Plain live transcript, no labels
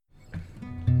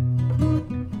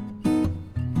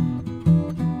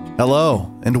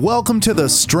Hello, and welcome to the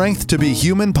Strength to Be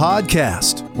Human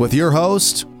podcast with your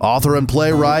host, author and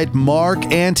playwright Mark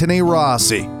Anthony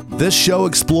Rossi. This show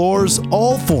explores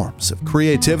all forms of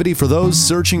creativity for those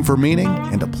searching for meaning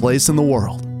and a place in the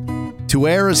world. To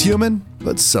err is human,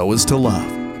 but so is to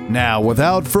love. Now,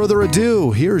 without further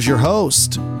ado, here's your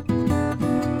host.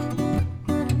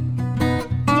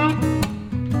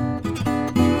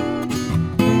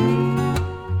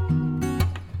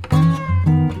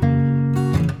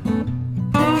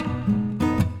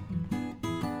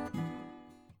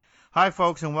 Hi,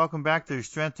 folks, and welcome back to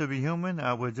Strength to Be Human.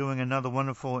 We're doing another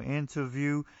wonderful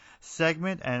interview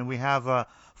segment, and we have,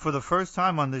 for the first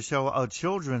time on this show, a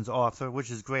children's author, which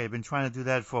is great. I've been trying to do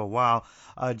that for a while.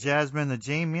 Jasmine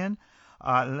Najamian.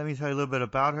 Let me tell you a little bit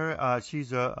about her. She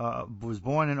was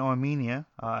born in Armenia.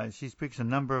 She speaks a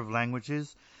number of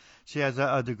languages. She has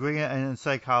a degree in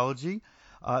psychology.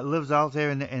 Lives out there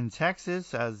in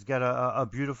Texas. Has got a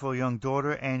beautiful young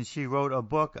daughter, and she wrote a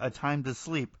book, A Time to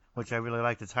Sleep, which I really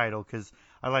like the title because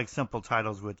I like simple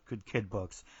titles with good kid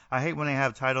books. I hate when they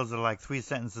have titles that are like 3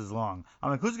 sentences long. I'm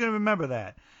like, who's going to remember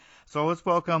that? So let's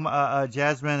welcome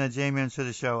Jasmine Najamian to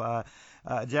the show.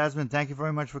 Jasmine, thank you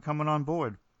very much for coming on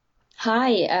board.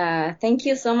 Hi, thank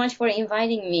you so much for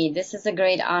inviting me. This is a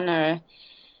great honor.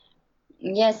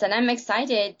 Yes, and I'm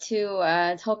excited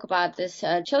to talk about this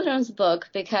children's book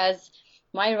because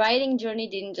my writing journey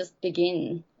didn't just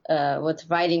begin with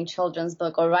writing children's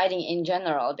book or writing in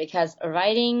general, because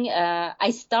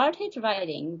I started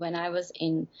writing when I was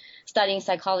studying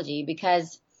psychology,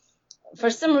 because for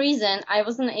some reason I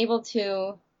wasn't able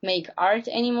to make art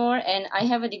anymore, and I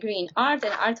have a degree in art,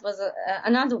 and art was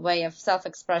another way of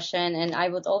self-expression, and I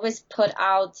would always put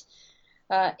out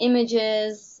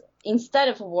images instead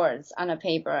of words on a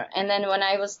paper. And then when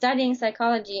I was studying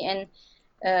psychology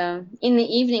and in the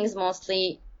evenings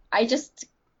mostly, I just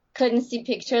couldn't see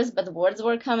pictures, but words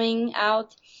were coming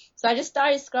out. So I just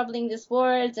started scribbling these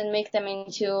words and make them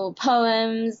into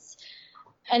poems.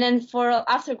 And then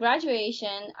after graduation,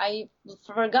 I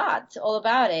forgot all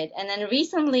about it. And then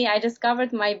recently I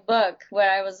discovered my book where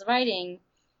I was writing.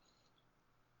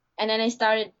 And then I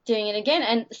started doing it again.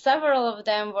 And several of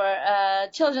them were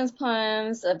children's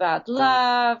poems about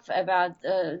love, about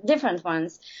different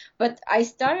ones. But I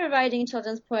started writing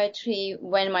children's poetry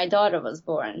when my daughter was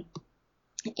born.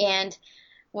 And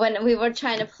when we were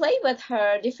trying to play with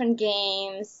her, different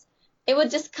games, it would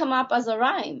just come up as a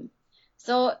rhyme.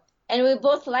 And we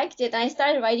both liked it. And I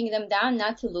started writing them down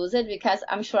not to lose it, because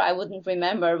I'm sure I wouldn't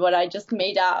remember what I just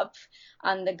made up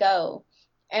on the go.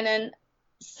 And then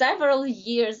several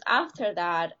years after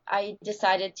that, I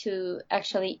decided to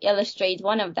actually illustrate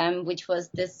one of them, which was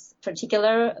this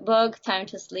particular book, Time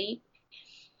to Sleep.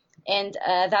 And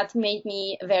that made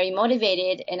me very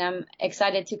motivated, and I'm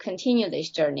excited to continue this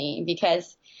journey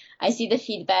because I see the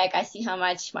feedback. I see how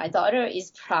much my daughter is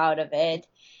proud of it,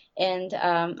 and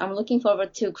I'm looking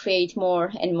forward to create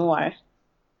more and more.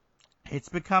 It's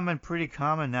becoming pretty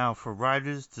common now for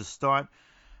writers to start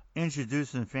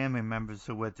introducing family members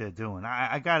to what they're doing.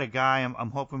 I got a guy,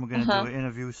 I'm hoping we're going to do an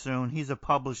interview soon. He's a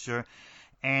publisher,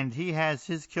 and he has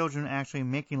his children actually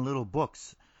making little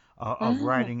books of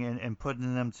writing and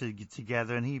putting them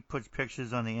together, and he puts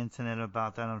pictures on the internet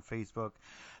about that on Facebook.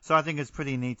 So I think it's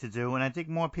pretty neat to do, and I think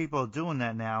more people are doing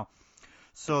that now,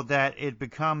 so that it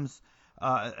becomes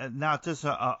not just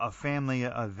a family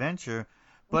adventure,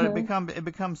 but it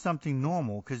becomes something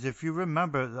normal. Because if you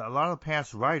remember, a lot of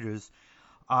past writers,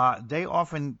 they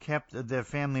often kept their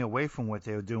family away from what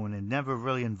they were doing and never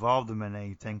really involved them in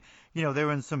anything. You know, they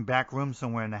were in some back room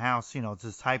somewhere in the house, you know,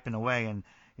 just typing away, and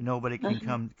nobody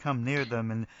can come near them.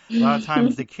 And a lot of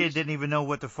times the kid didn't even know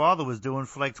what the father was doing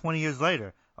for like 20 years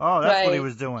later. Oh, that's what he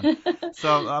was doing.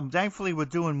 So thankfully we're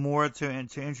doing more to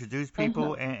introduce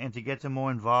people and to get them more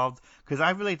involved, because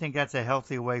I really think that's a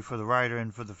healthy way for the writer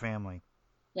and for the family.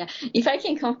 Yeah, if I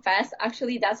can confess,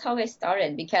 actually that's how I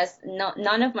started, because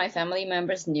none of my family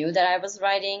members knew that I was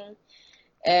writing,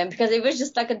 because it was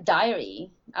just like a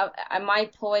diary. My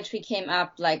poetry came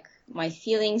up like my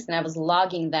feelings, and I was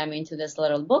logging them into this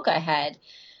little book I had.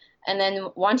 And then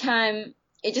one time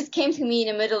it just came to me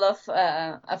in the middle of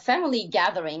a family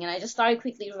gathering, and I just started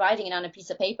quickly writing it on a piece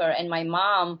of paper. And my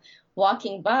mom,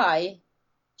 walking by,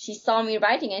 she saw me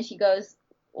writing, and she goes,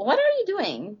 "What are you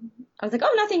doing?" I was like,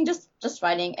 "Oh, nothing, just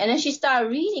writing." And then she started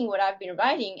reading what I've been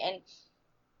writing,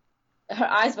 and her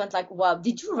eyes went like, "Wow,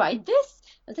 did you write this?"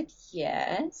 I was like,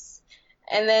 "Yes."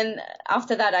 And then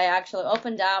after that, I actually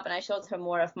opened up and I showed her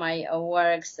more of my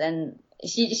works, and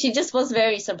she just was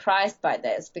very surprised by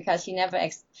this, because she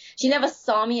never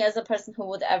saw me as a person who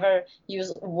would ever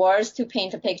use words to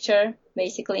paint a picture,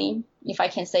 basically. if I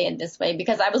can say it this way,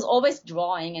 because I was always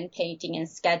drawing and painting and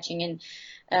sketching,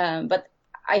 but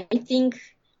I think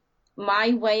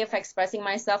my way of expressing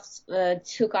myself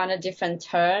took on a different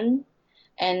turn,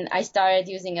 and I started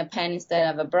using a pen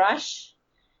instead of a brush,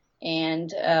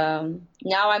 and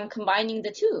now I'm combining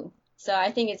the two. So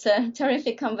I think it's a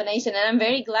terrific combination, and I'm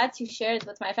very glad to share it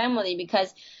with my family,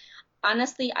 because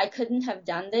honestly, I couldn't have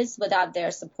done this without their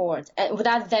support,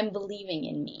 without them believing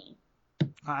in me.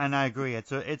 And I agree.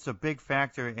 It's a big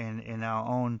factor in our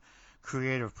own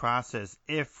creative process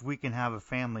if we can have a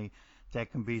family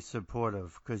that can be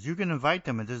supportive. Because you can invite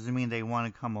them, it doesn't mean they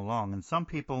want to come along. And some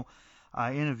people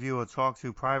I interview or talk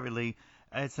to privately,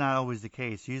 it's not always the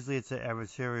case. Usually it's an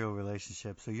adversarial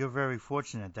relationship. So you're very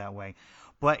fortunate that way.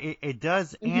 But it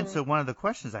does answer one of the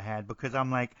questions I had, because I'm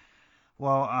like,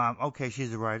 well, okay,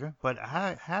 she's a writer, but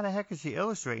how the heck is she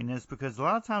illustrating this? Because a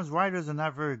lot of times writers are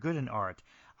not very good in art.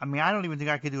 I mean, I don't even think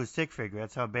I could do a stick figure.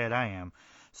 That's how bad I am.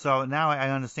 So now I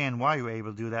understand why you were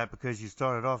able to do that, because you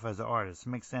started off as an artist. It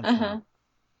makes sense now.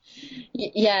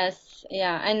 Yes,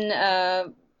 yeah.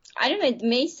 And I don't know, it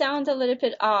may sound a little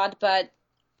bit odd, but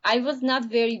I was not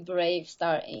very brave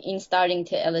starting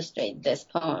to illustrate this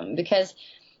poem, because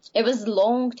it was a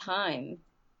long time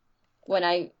when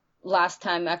I last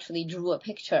time actually drew a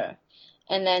picture.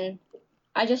 And then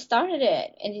I just started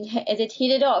it, and it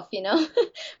hit it off, you know.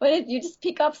 When you just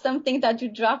pick up something that you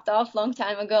dropped off long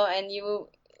time ago, and you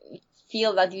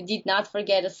feel that you did not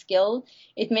forget a skill,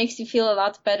 it makes you feel a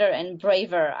lot better and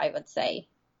braver, I would say.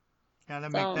 Yeah,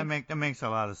 that makes a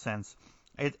lot of sense.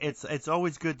 It's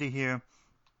always good to hear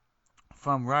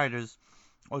from writers,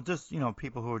 or just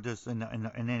people who are just in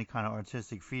any kind of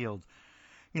artistic field,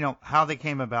 how they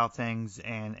came about things,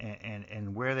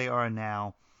 and where they are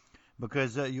now,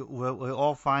 because we'll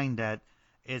all find that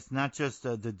it's not just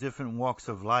the different walks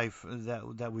of life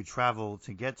that we travel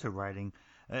to get to writing.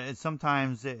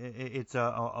 Sometimes it's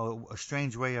a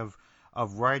strange way of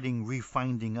writing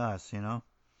refinding us,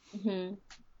 Hmm.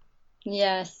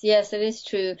 Yes, yes, it is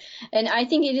true. And I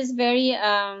think it is very,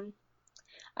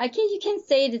 you can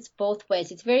say it's both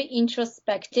ways. It's very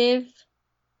introspective,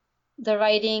 the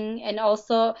writing, and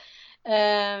also,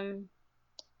 um,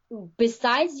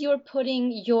 besides you're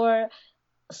putting your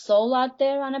soul out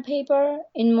there on a paper,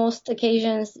 in most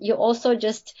occasions, you also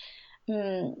just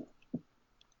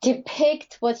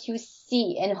depict what you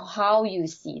see and how you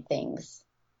see things.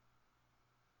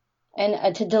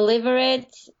 And to deliver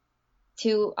it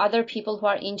to other people who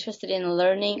are interested in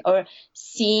learning or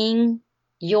seeing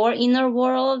your inner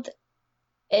world,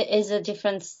 it is a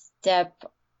different step,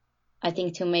 I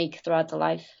think, to make throughout the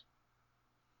life.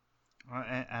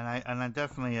 And I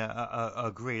definitely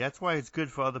agree. That's why it's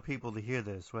good for other people to hear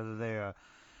this, whether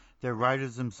they're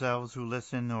writers themselves who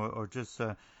listen, or just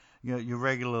your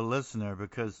regular listener,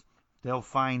 because they'll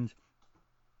find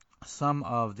some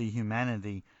of the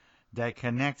humanity that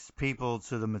connects people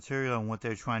to the material and what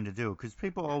they're trying to do. Because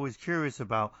people are always curious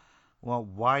about, well,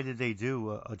 why did they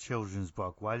do a children's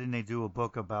book? Why didn't they do a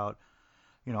book about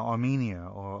Armenia,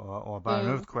 or about an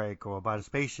earthquake, or about a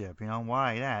spaceship?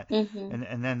 Why that? Mm-hmm.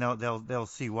 And then they'll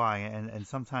see why, and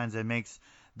sometimes it makes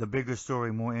the bigger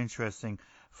story more interesting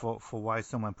for why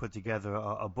someone put together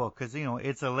a book, because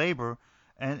it's a labor,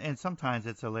 and sometimes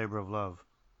it's a labor of love.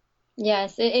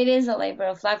 Yes, it is a labor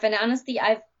of love. And honestly,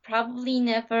 I've probably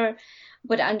never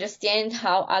would understand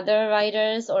how other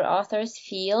writers or authors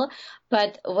feel.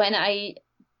 But when I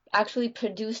actually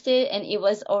produced it and it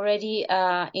was already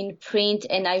in print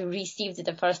and I received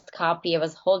the first copy, I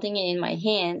was holding it in my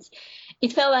hands.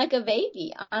 It felt like a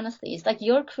baby, honestly. It's like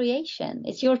your creation.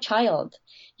 It's your child.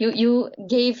 You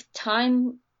gave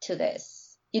time to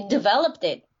this. You developed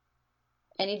it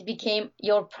and it became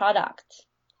your product.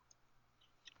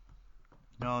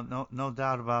 No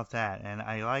doubt about that. And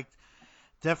I liked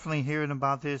definitely hearing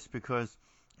about this, because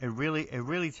it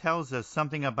really tells us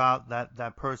something about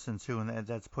that person too, and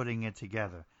that's putting it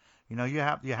together. You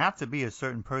have to be a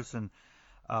certain person,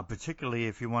 particularly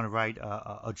if you want to write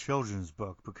a children's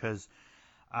book, because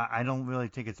I don't really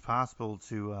think it's possible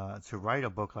to write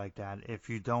a book like that if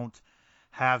you don't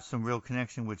have some real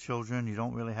connection with children. You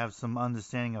don't really have some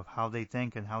understanding of how they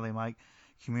think and how they might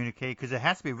communicate, because it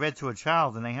has to be read to a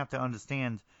child and they have to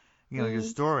understand, your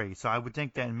story. So I would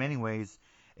think that in many ways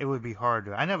it would be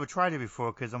harder. I never tried it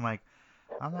before, because I'm like,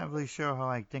 I'm not really sure how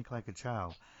I think like a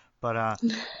child. But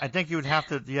I think you have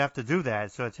to do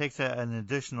that. So it takes an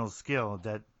additional skill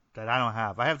that I don't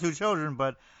have. I have two children,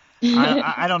 but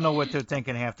I don't know what they're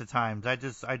thinking half the times. I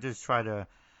just try to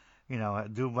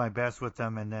do my best with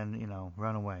them, and then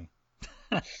run away.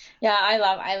 Yeah, I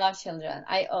love children.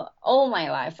 All my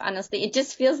life, honestly. It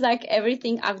just feels like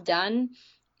everything I've done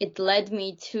it led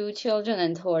me to children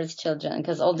and towards children,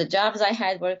 because all the jobs I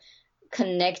had were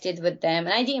connected with them.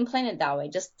 And I didn't plan it that way.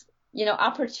 Just,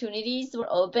 opportunities were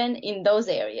open in those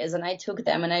areas, and I took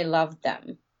them and I loved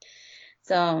them.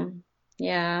 So,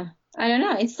 yeah, I don't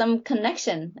know. It's some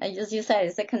connection. As you said,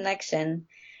 it's a connection.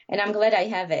 And I'm glad I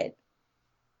have it.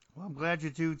 Well, I'm glad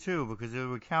you do, too, because if they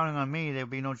were counting on me, there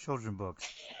would be no children's books.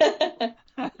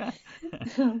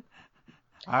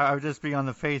 I would just be on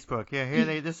the Facebook.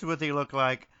 Yeah, this is what they look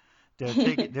like.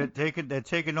 They're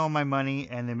taking all my money,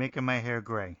 and they're making my hair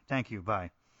gray. Thank you.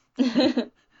 Bye.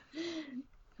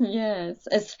 Yes.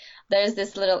 There's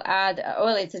this little ad.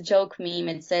 Well, it's a joke meme.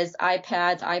 It says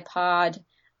iPad, iPod,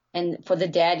 and for the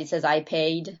dad, it says I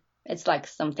paid. It's like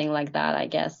something like that, I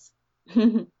guess.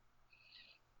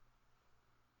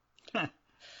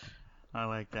 I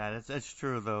like that. It's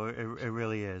true, though. It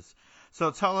really is. So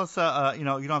tell us, you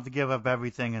don't have to give up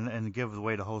everything and give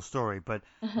away the whole story, but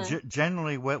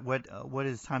generally, what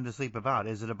is Time to Sleep about?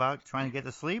 Is it about trying to get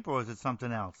to sleep, or is it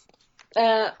something else?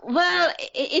 Well,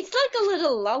 it's like a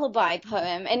little lullaby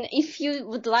poem, and if you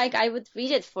would like, I would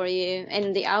read it for you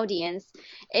and the audience.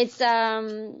 It's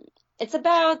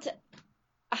about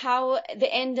how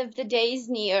the end of the day is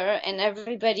near, and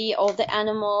everybody, all the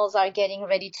animals are getting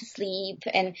ready to sleep,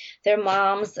 and their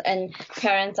moms and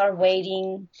parents are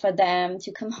waiting for them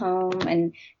to come home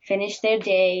and finish their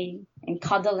day and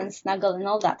cuddle and snuggle and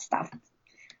all that stuff.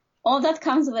 All that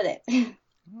comes with it.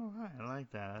 All right, I like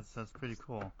that. That's pretty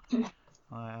cool.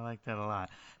 I like that a lot.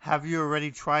 Have you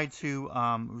already tried to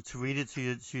read it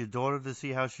to your daughter to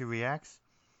see how she reacts?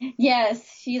 Yes,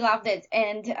 she loved it.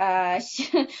 And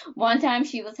one time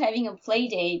she was having a play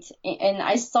date, and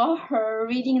I saw her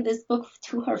reading this book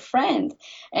to her friend,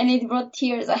 and it brought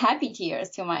tears, happy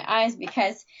tears to my eyes,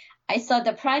 because I saw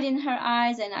the pride in her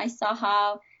eyes, and I saw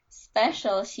how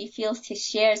special she feels to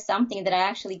share something that I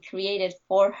actually created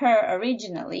for her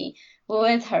originally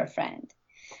with her friend.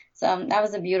 So that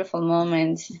was a beautiful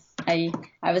moment. I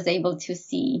was able to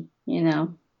see,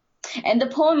 And the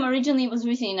poem originally was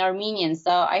written in Armenian,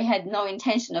 so I had no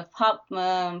intention of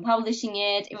publishing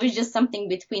it. It was just something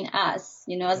between us,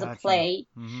 as a play.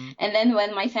 Mm-hmm. And then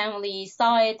when my family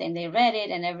saw it and they read it,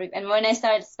 and when I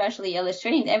started especially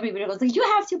illustrating, everybody was like, "You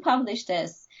have to publish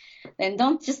this. Then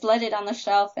don't just let it on the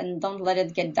shelf and don't let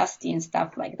it get dusty and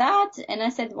stuff like that." And I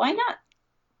said, "Why not?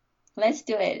 Let's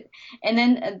do it." And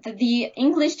then the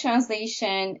English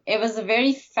translation, it was a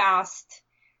very fast,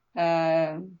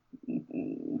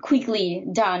 quickly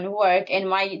done work, and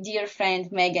my dear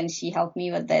friend Megan, she helped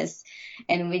me with this,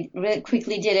 and we really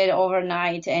quickly did it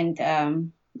overnight, and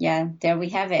there we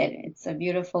have it. It's a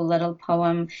beautiful little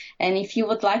poem, and if you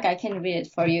would like, I can read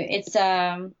it for you. It's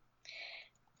 9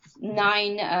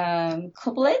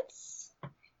 couplets,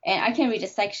 and I can read a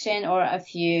section or a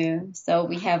few. So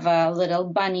we have a little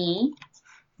bunny,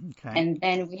 okay, and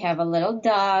then we have a little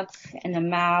duck and a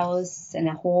mouse and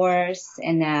a horse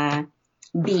and a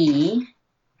bee,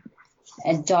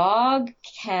 a dog,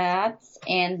 cats,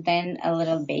 and then a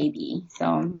little baby.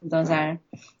 So those are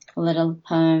little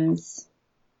poems.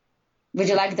 Would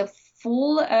you like the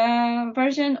full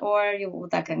version, or you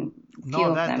would like a few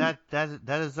of them?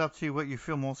 That is up to you, what you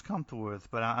feel most comfortable with.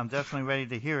 But I'm definitely ready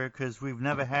to hear it, because we've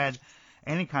never had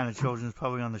any kind of children's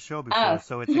poetry on the show before.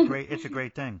 So it's a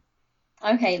great thing.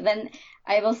 Okay, then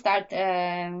I will start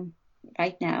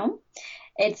right now.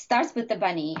 It starts with the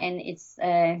bunny, and it's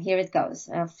here it goes.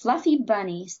 Fluffy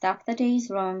bunny, stop the day's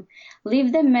roam,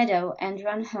 leave the meadow and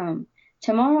run home.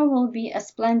 Tomorrow will be a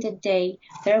splendid day.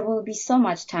 There will be so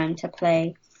much time to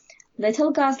play.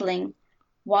 Little gosling,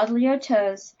 waddle your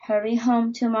toes, hurry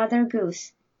home to Mother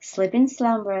Goose. Sleep in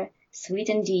slumber, sweet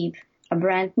and deep. A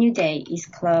brand new day is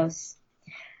close.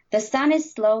 The sun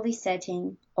is slowly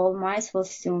setting. All mice will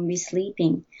soon be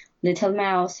sleeping. Little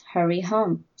mouse, hurry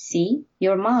home. See,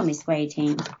 your mom is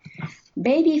waiting.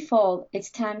 Baby foal, it's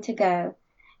time to go.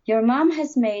 Your mom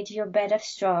has made your bed of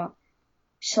straw.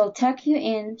 She'll tuck you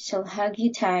in, she'll hug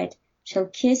you tight. She'll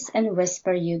kiss and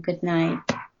whisper you good night.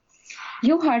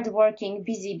 You hard-working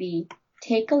busy bee,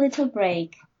 take a little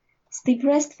break. Sleep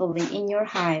restfully in your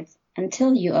hive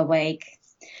until you awake.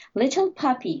 Little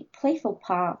puppy, playful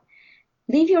paw,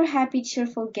 leave your happy,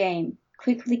 cheerful game.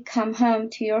 Quickly come home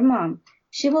to your mom.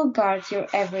 She will guard your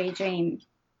every dream.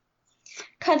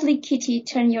 Cuddly kitty,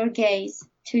 turn your gaze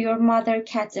to your mother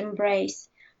cat's embrace.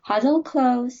 Huddle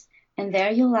close, and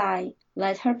there you lie.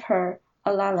 Let her purr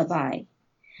a lullaby.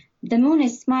 The moon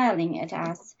is smiling at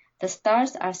us. The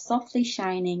stars are softly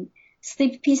shining.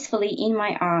 Sleep peacefully in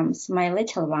my arms, my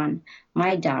little one,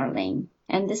 my darling.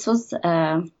 And this was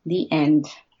the end.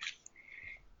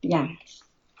 Yeah.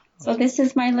 So this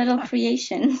is my little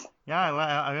creation. Yeah,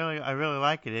 I really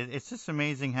like it. It's just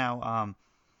amazing how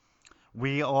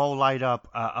we all light up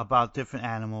about different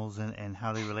animals and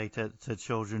how they relate to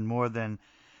children more than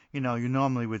you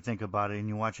normally would think about it and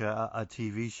you watch a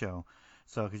TV show.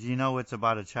 So, because it's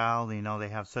about a child, they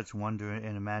have such wonder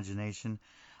and imagination.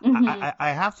 Hmm.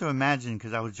 I have to imagine,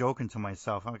 because I was joking to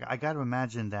myself, I got to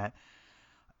imagine that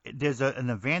there's an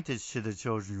advantage to the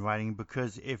children's writing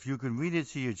because if you can read it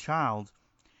to your child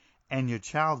and your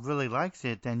child really likes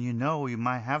it, then you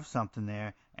might have something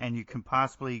there and you can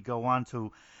possibly go on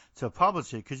to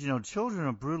publish it because children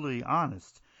are brutally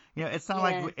honest. Yes.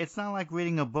 It's not like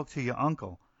reading a book to your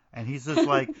uncle and he's just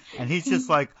like,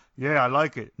 yeah, I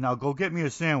like it. Now go get me a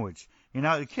sandwich.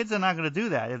 The kids are not going to do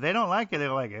that. If they don't like it,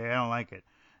 they're like, hey, I don't like it,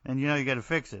 and you got to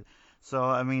fix it. So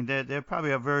I mean, they're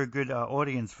probably a very good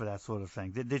audience for that sort of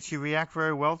thing. Did she react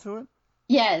very well to it?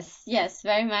 Yes, yes,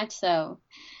 very much so.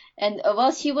 And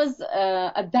well, she was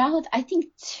about, I think,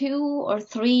 2 or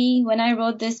 3 when I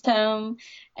wrote this poem.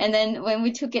 And then when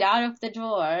we took it out of the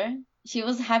drawer, she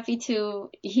was happy to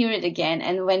hear it again.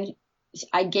 And when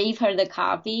I gave her the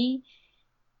copy,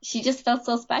 she just felt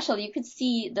so special. You could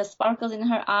see the sparkles in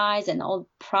her eyes and all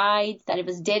pride that it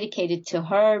was dedicated to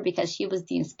her because she was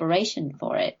the inspiration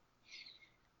for it.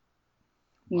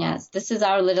 Wow. Yes, this is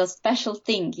our little special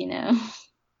thing,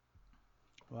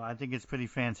 Well, I think it's pretty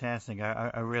fantastic.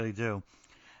 I really do.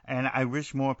 And I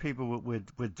wish more people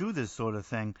would do this sort of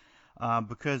thing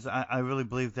because I really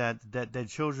believe that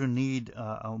children need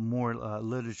more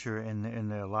literature in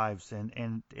their lives.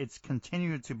 And it's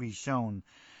continued to be shown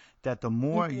that the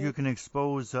more Hmm. you can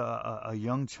expose a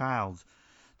young child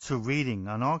to reading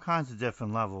on all kinds of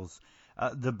different levels,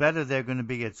 the better they're going to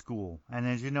be at school. And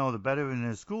as you know, the better in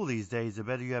the school these days, the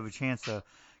better you have a chance of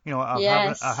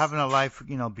Yes, having a life,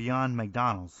 beyond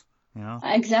McDonald's, you know.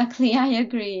 exactly. I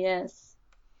agree. Yes.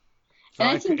 So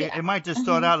And I think, it might just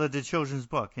start uh-huh. out as a children's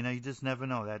book. You just never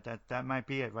know. That might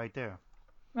be it right there.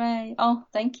 Right. Oh,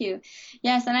 thank you.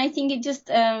 Yes, and I think it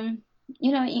just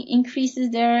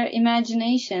increases their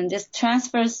imagination, just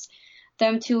transfers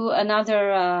them to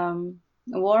another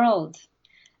world.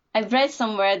 I've read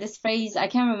somewhere this phrase, I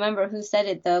can't remember who said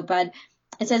it though, but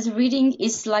it says reading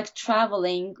is like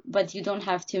traveling, but you don't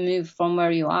have to move from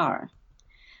where you are.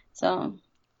 So,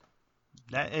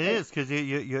 That it is because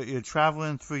you're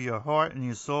traveling through your heart and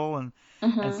your soul and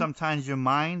uh-huh. sometimes your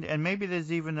mind and maybe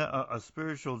there's even a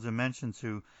spiritual dimension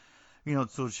to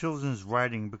children's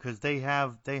writing because they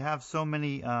have so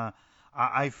many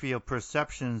I feel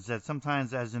perceptions that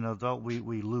sometimes as an adult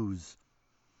we lose.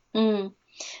 Mm.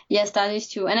 Yes, that is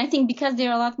true. And I think because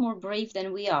they're a lot more brave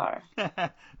than we are,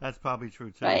 That's probably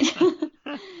true too. right?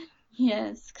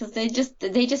 Yes, because they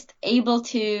just able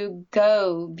to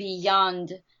go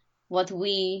beyond what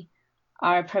we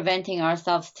are preventing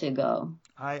ourselves to go.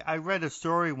 I read a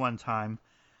story one time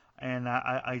and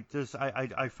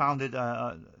I found it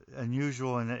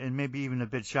unusual and maybe even a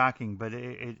bit shocking, but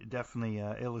it definitely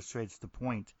illustrates the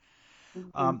point.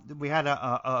 Hmm. We had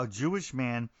a Jewish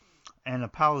man and a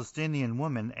Palestinian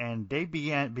woman, and they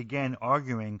began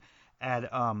arguing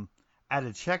at um, at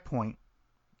a checkpoint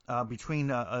between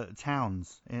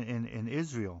towns in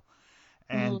Israel.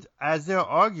 Hmm. And as they're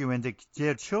arguing,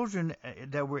 their children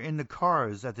that were in the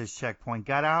cars at this checkpoint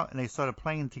got out and they started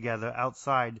playing together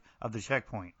outside of the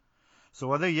checkpoint. So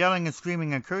while they're yelling and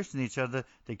screaming and cursing each other,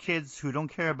 the kids who don't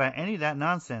care about any of that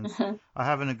nonsense are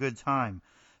having a good time.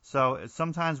 So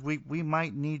sometimes we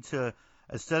might need to,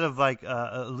 instead of like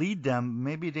lead them,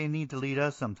 maybe they need to lead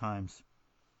us sometimes.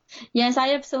 Yes,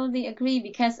 I absolutely agree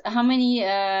because how many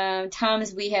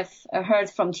times we have heard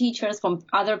from teachers, from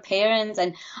other parents,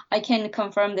 and I can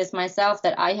confirm this myself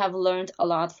that I have learned a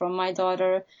lot from my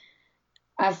daughter.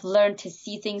 I've learned to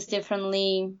see things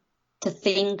differently, to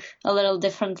think a little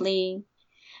differently.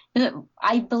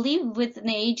 I believe with an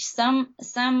age, some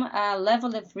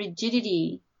level of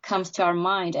rigidity comes to our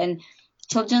mind, and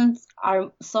children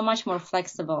are so much more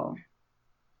flexible.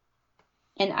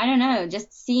 And I don't know,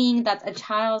 just seeing that a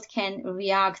child can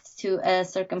react to a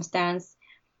circumstance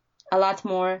a lot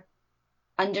more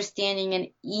understanding and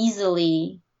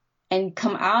easily and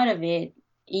come out of it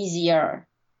easier.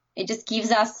 It just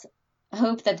gives us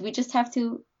hope that we just have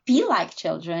to be like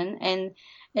children, and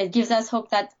it gives us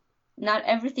hope that not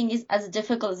everything is as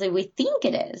difficult as we think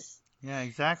it is. Yeah,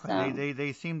 exactly. They So, they,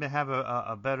 they seem to have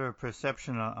a better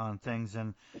perception on things,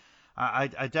 and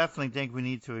I definitely think we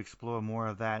need to explore more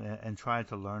of that and try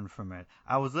to learn from it.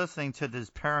 I was listening to this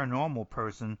paranormal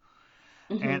person.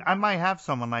 And mhm. I might have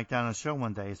someone like that on the show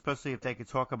one day, especially if they could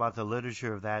talk about the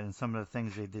literature of that and some of the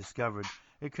things they discovered.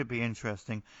 It could be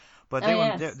interesting. But Oh they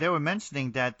yes. were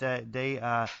mentioning that they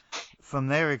from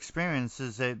their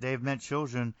experiences, they've met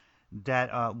children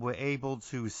that were able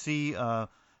to see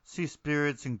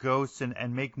spirits and ghosts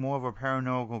and make more of a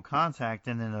paranormal contact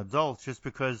than an adult, just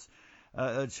because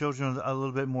children are a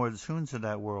little bit more attuned to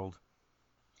that world.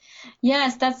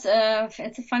 Yes, that's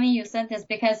it's funny you said this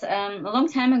because a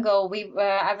long time ago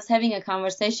I was having a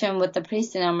conversation with the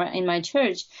priest in my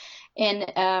church,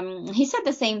 and he said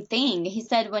the same thing. He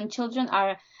said when children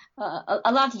are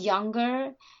a lot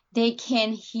younger, they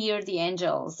can hear the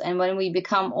angels, and when we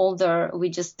become older, we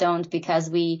just don't because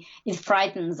it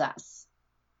frightens us.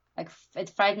 Like it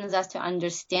frightens us to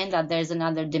understand that there's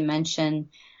another dimension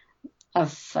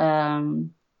of a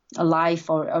life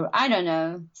or I don't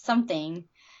know, something.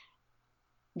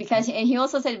 Because he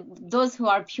also said those who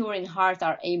are pure in heart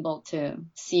are able to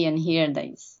see and hear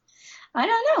these. I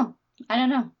don't know.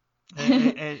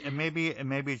 and maybe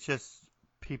it's just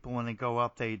people when they go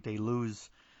up, they lose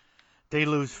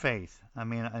faith. I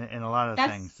mean, in a lot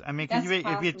of things. I mean,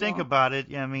 if you think about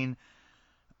it, I mean,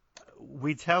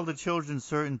 we tell the children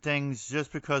certain things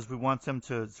just because we want them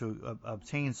to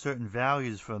obtain certain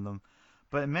values from them,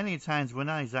 but many times we're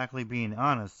not exactly being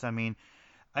honest. I mean,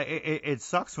 it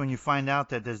sucks when you find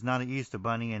out that there's not an Easter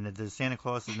Bunny and that the Santa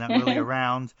Claus is not really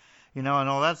around, and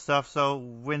all that stuff. So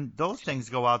when those things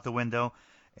go out the window,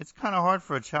 it's kind of hard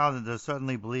for a child to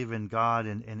certainly believe in God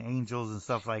and angels and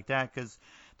stuff like that, because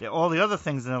all the other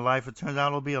things in their life, it turns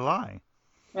out, will be a lie.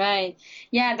 Right.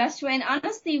 Yeah, that's true. And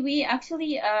honestly, we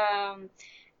actually,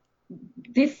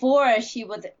 before she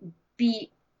would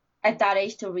be at that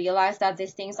age to realize that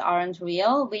these things aren't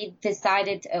real, we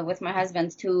decided with my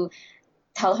husband to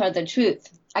tell her the truth.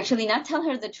 Actually, not tell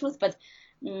her the truth, but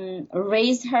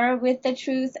raise her with the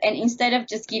truth. And instead of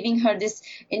just giving her this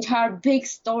entire big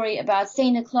story about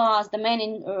Santa Claus, the man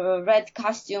in red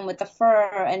costume with the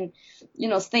fur and,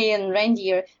 sleigh and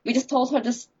reindeer, we just told her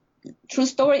this true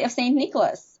story of Saint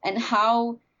Nicholas and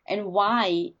how and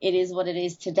why it is what it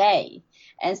is today.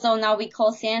 And so now we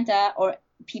call Santa, or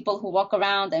people who walk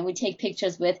around, and we take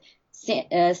pictures with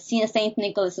Saint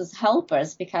Nicholas's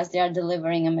helpers because they are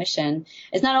delivering a mission.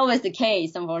 It's not always the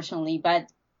case, unfortunately, but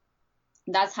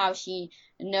that's how she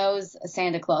knows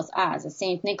Santa Claus as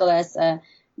Saint Nicholas, a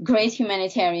great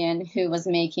humanitarian who was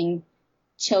making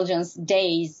children's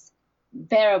days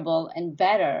bearable and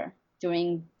better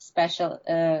during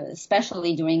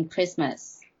especially during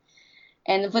Christmas.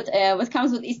 And what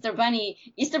comes with Easter Bunny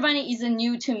isn't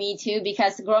new to me too,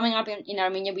 because growing up in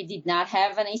Armenia, we did not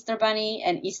have an Easter Bunny,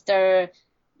 and Easter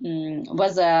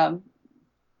was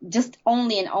just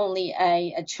only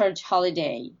a church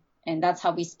holiday, and that's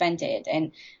how we spent it.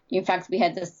 And in fact, we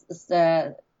had this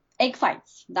egg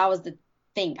fights. That was the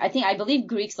thing. I believe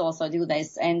Greeks also do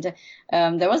this. And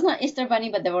there was no Easter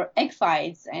Bunny, but there were egg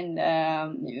fights and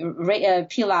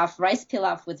rice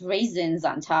pilaf with raisins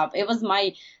on top. It was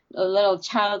my little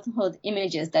childhood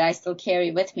images that I still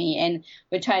carry with me, and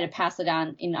we try to pass it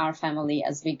on in our family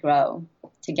as we grow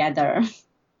together.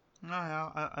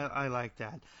 I like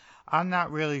that. I'm not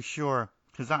really sure,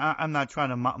 because I'm not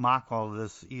trying to mock all of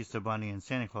this Easter Bunny and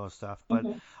Santa Claus stuff, but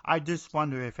I just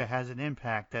wonder if it has an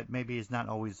impact that maybe is not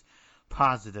always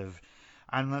positive.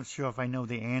 I'm not sure if I know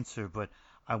the answer, but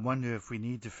I wonder if we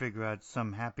need to figure out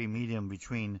some happy medium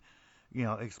between,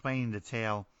 explaining the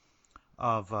tale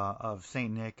of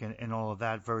Saint Nick and all of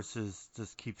that versus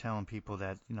just keep telling people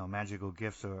that magical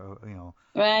gifts are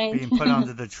right. being put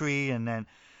under the tree, and then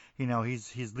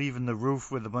he's leaving the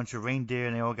roof with a bunch of reindeer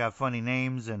and they all got funny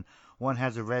names and one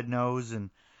has a red nose, and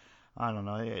I don't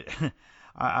know.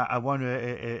 I wonder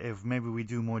if maybe we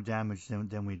do more damage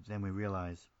than we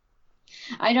realize.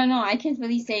 I don't know. I can't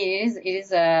really say it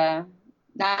is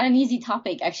not an easy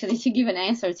topic actually to give an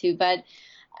answer to, but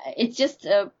it's just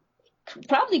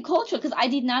probably cultural, because I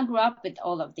did not grow up with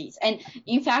all of these. And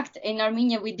in fact, in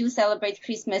Armenia, we do celebrate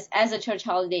Christmas as a church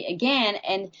holiday again.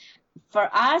 And for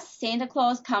us, Santa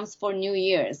Claus comes for New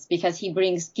Year's because he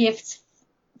brings gifts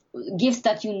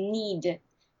that you need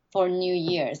for New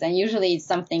Year's. And usually it's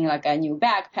something like a new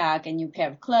backpack, a new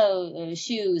pair of clothes,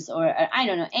 shoes, or I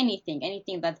don't know,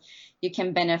 anything that you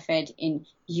can benefit in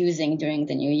using during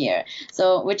the New Year.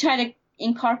 So we try to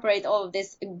incorporate all of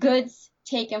these goods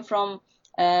taken from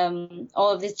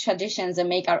all of these traditions and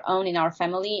make our own in our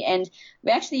family. And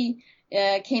we actually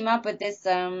came up with this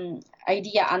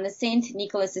idea on the Saint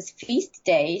Nicholas's feast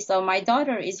day. So my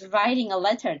daughter is writing a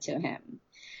letter to him.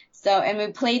 And we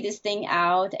play this thing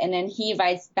out, and then he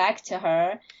writes back to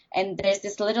her, and there's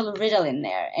this little riddle in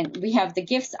there. And we have the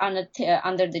gifts under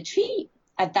the tree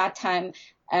at that time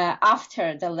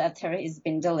after the letter has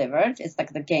been delivered. It's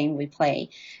like the game we play.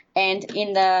 And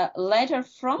in the letter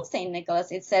from St.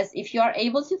 Nicholas, it says, if you are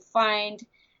able to find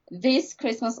this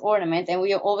Christmas ornament, and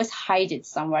we always hide it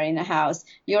somewhere in the house.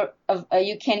 You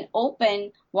can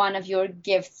open one of your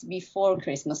gifts before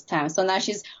Christmas time. So now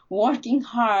she's working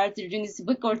hard during this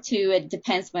week or two. It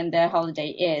depends when the holiday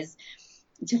is,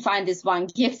 to find this one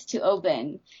gift to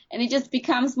open, and it just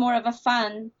becomes more of a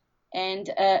fun and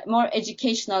more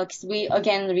educational, because we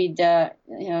again read the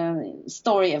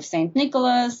story of Saint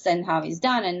Nicholas and how he's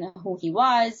done and who he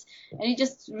was, and it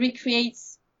just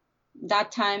recreates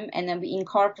that time, and then we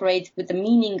incorporate with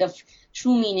the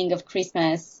true meaning of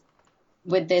Christmas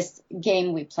with this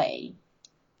game we play.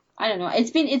 I don't know.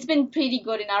 It's been pretty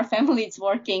good in our family. It's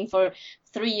working for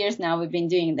 3 years now. We've been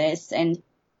doing this, and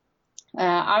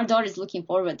our daughter is looking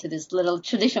forward to this little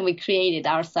tradition we created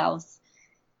ourselves.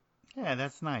 Yeah,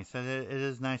 that's nice. It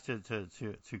is nice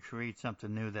to create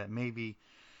something new that maybe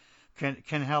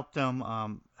can help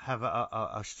them have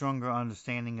a stronger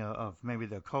understanding of maybe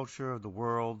their culture, of the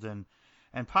world, and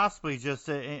possibly just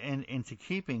into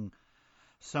keeping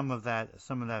some of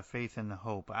that faith and the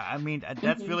hope. I mean,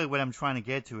 that's really what I'm trying to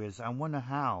get to. Is I wonder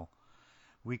how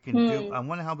we can do. I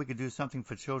wonder how we could do something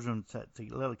for children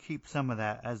to keep some of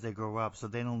that as they grow up, so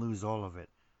they don't lose all of it.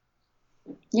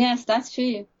 Yes, that's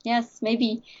true. Yes,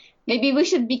 maybe we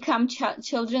should become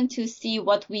children to see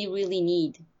what we really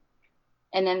need,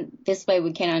 and then this way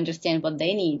we can understand what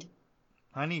they need.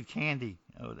 I need candy,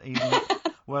 even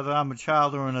whether I'm a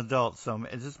child or an adult. So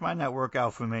it just might not work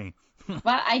out for me.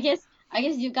 Well, I guess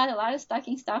you got a lot of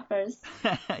stocking stuffers.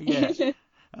 Yeah,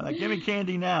 give me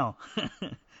candy now.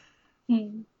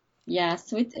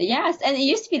 Yes, and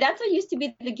that's what used to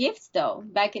be the gifts though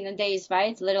back in the days,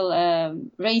 right? Little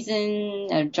raisin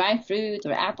or dry fruit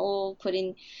or apple put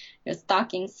in your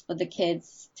stockings for the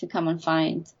kids to come and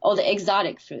find. All the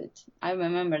exotic fruit. I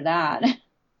remember that.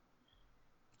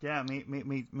 Yeah,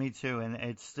 me too, and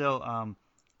it's still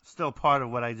part of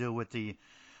what I do with the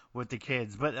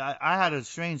kids. But I had a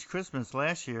strange Christmas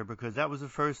last year because that was the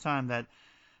first time that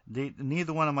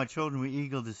neither one of my children were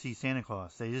eager to see Santa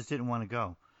Claus. They just didn't want to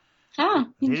go. Ah,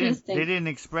 interesting. They didn't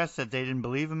express that they didn't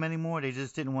believe him anymore. They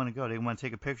just didn't want to go. They didn't want to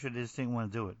take a picture. They just didn't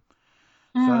want to do it.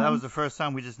 So that was the first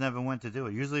time we just never went to do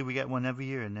it. Usually we get one every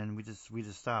year, and then we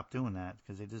just stopped doing that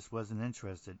because they just wasn't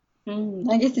interested.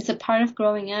 I guess it's a part of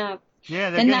growing up. Yeah,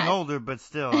 they're getting older, but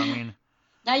still, I mean.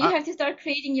 Now you have to start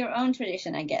creating your own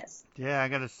tradition, I guess. Yeah, I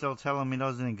got to still tell him he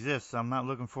doesn't exist, so I'm not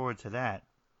looking forward to that.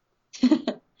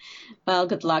 Well,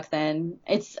 good luck then.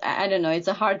 I don't know, it's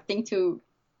a hard thing to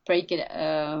break it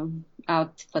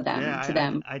out for them, to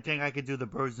them. I think I could do the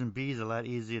birds and bees a lot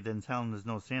easier than tell them there's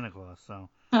no Santa Claus, so.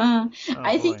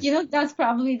 I think, that's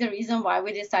probably the reason why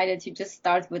we decided to just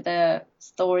start with a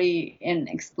story and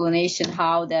explanation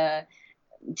how the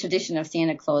tradition of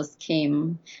Santa Claus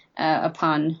came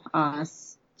upon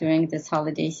us during this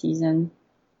holiday season.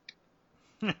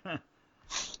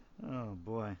 Oh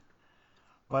boy.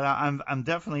 But I'm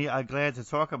definitely glad to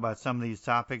talk about some of these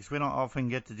topics. We don't often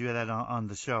get to do that on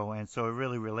the show, and so it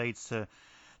really relates to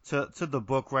the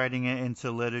book writing and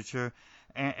into literature,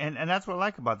 and that's what I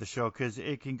like about the show, because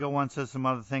it can go on to some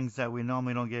other things that we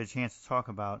normally don't get a chance to talk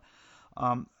about.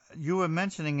 You were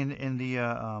mentioning in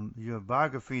the your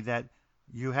biography that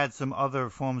you had some other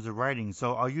forms of writing.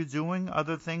 So are you doing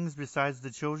other things besides the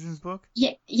children's book?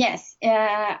 Yes.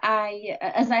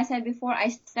 As I said before, I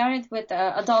started with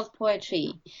adult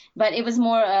poetry, but it was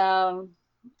more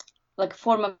like a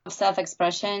form of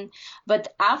self-expression.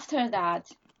 But after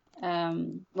that,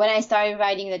 when I started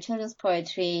writing the children's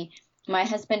poetry, my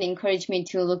husband encouraged me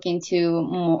to look into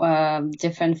more,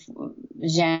 different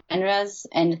genres,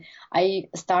 and I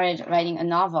started writing a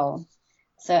novel.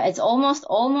 So it's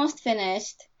almost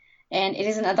finished, and it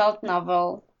is an adult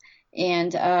novel,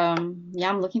 and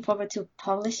I'm looking forward to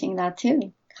publishing that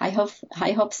too. I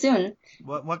hope soon.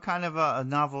 What kind of a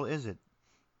novel is it?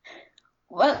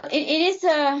 Well, it is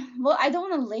I don't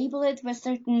want to label it with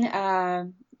certain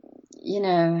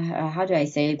how do I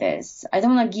say this? I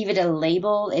don't want to give it a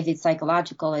label if it's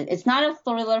psychological. It's not a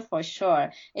thriller for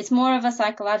sure. It's more of a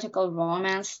psychological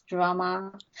romance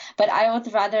drama. But I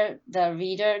would rather the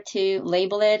reader to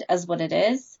label it as what it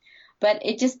is. But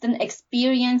it's just an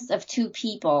experience of two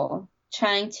people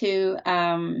trying to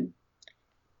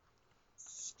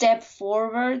step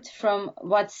forward from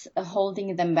what's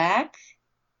holding them back.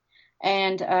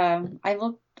 And I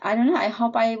don't know, I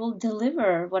hope I will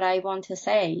deliver what I want to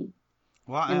say.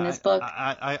 Well, in this book.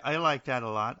 I like that a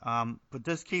lot. But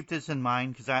just keep this in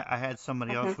mind, because I had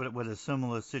somebody else with a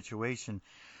similar situation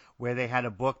where they had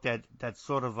a book that's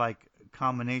sort of like a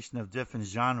combination of different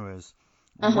genres.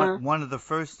 One of the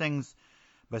first things,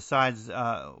 besides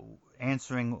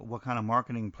answering what kind of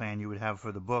marketing plan you would have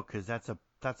for the book, because that's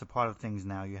a part of things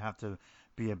now. You have to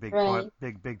be a big Right.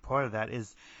 big part of that.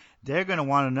 Is they're going to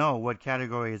want to know what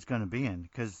category it's going to be in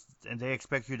because they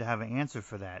expect you to have an answer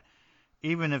for that,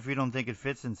 even if you don't think it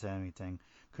fits into anything.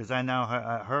 Because I know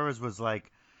hers was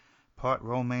like part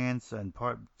romance and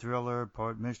part thriller,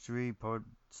 part mystery, part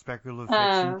speculative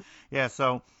fiction. Uh, Yeah,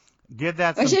 so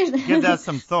which is give that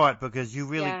some thought because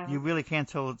yeah. you really can't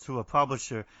tell it to a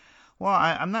publisher. Well,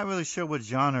 I'm not really sure what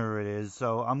genre it is,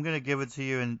 so I'm gonna give it to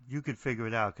you and you could figure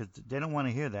it out because they don't want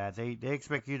to hear that. They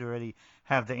expect you to already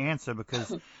have the answer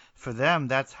because for them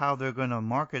that's how they're gonna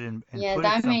market and Yeah, put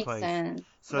it that makes someplace. sense.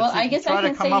 So Well, I guess I try to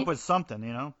can come up say, with something,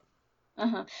 you know.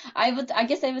 uh-huh. I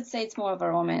guess I would say it's more of a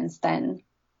romance then.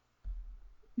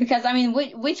 Because I mean,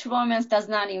 which romance does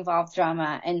not involve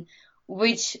drama and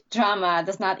which drama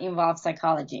does not involve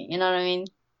psychology? You know what I mean?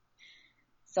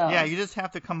 Yeah, So, you just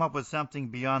have to come up with something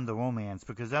beyond the romance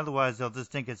because otherwise they'll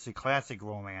just think it's a classic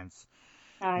romance.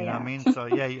 You know what I yeah. mean? So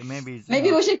yeah, maybe you Maybe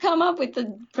know, we should come up with a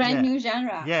brand yeah, new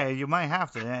genre. yeah, you might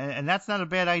have to, and that's not a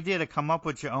bad idea to come up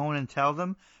with your own and tell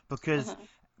them because Uh-huh.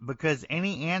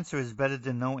 any answer is better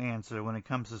than no answer when it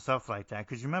comes to stuff like that.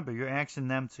 Because remember, you're asking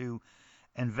them to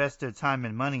invest their time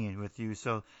and money in with you,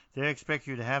 so they expect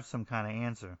you to have some kind of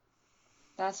answer.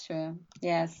 That's true.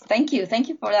 Yes. Thank you. Thank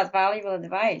you for that valuable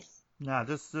advice. No,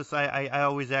 I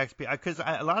always ask because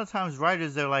a lot of times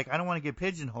writers they're like I don't want to get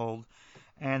pigeonholed,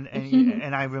 and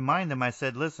I remind them I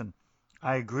said listen,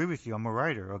 I agree with you I'm a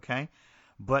writer okay,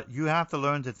 but you have to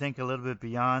learn to think a little bit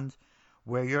beyond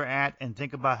where you're at and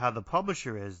think about how the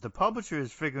publisher is. The publisher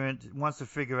is wants to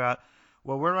figure out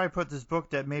well where do I put this book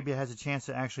that maybe has a chance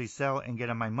to actually sell and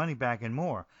get my money back and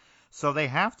more. So they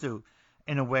have to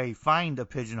in a way find a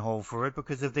pigeonhole for it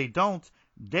because if they don't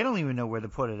even know where to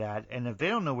put it at, and if they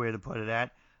don't know where to put it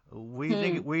at,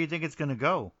 Hmm. where you think it's going to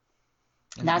go?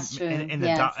 That's true.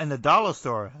 Yes. In the dollar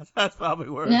store. That's probably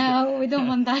where it's going. No, we don't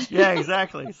want that. Yeah,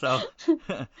 exactly. So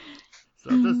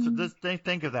so Hmm. just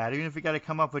think of that. Even if you got to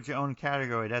come up with your own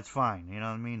category, that's fine. You know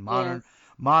what I mean? Yes.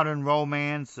 Modern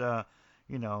romance.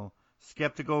 You know,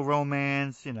 skeptical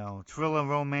romance. You know, thriller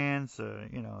romance.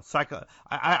 You know,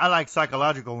 I like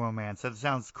psychological romance. That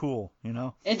sounds cool. You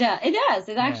know. It does. It does.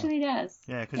 It Yeah. actually does.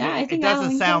 Yeah, because Yeah, I it think I'll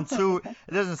doesn't include sound some of that.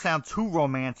 it doesn't sound too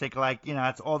romantic. Like you know,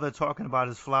 that's all they're talking about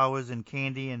is flowers and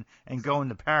candy and going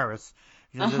to Paris.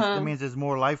 You know, that Uh-huh. means there's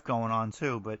more life going on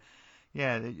too. But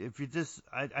yeah, if you just,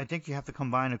 I think you have to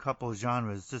combine a couple of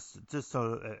genres just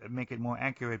so make it more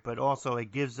accurate. But also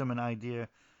it gives them an idea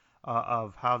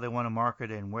of how they want to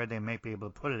market it and where they might be able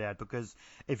to put it at. Because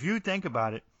if you think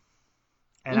about it,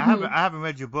 and Hmm. I haven't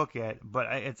read your book yet,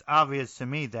 but it's obvious to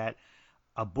me that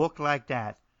a book like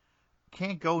that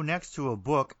can't go next to a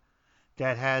book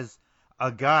that has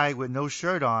a guy with no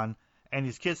shirt on and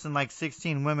he's kissing like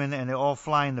 16 women and they're all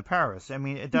flying to Paris. I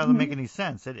mean, it doesn't make Hmm. any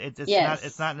sense. It's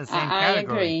Yes, not in the same I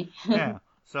category. agree. Yeah.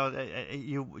 So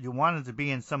you want it to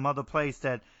be in some other place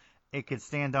that it could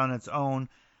stand on its own,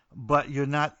 but you're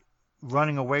not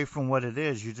running away from what it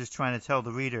is. You're just trying to tell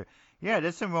the reader, yeah,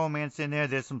 there's some romance in there,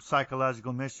 there's some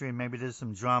psychological mystery, maybe there's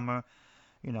some drama,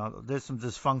 you know, there's some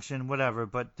dysfunction, whatever,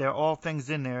 but there are all things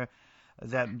in there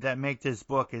that make this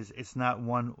book is it's not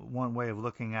one way of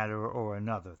looking at it or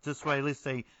another. This way, at least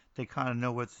they kind of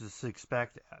know what to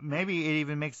expect. Maybe it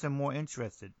even makes them more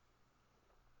interested.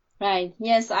 Right.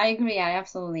 Yes, I agree. I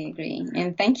absolutely agree.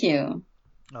 And thank you.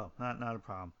 Oh, not a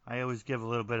problem. I always give a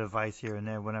little bit of advice here and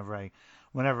there whenever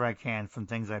I can from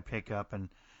things I pick up and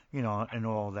you know and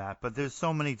all that. But there's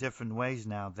so many different ways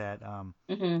now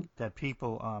Hmm. that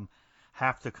people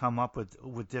have to come up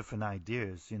with different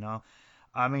ideas. You know,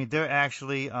 I mean they're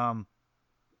actually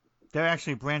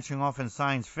branching off in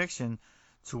science fiction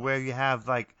to where you have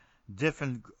like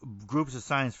different groups of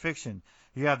science fiction.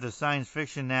 You have the science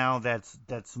fiction now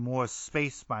that's more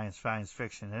space science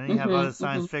fiction, and then you have Hmm. other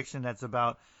science Hmm. fiction that's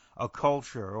about a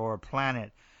culture or a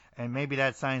planet, and maybe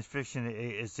that science fiction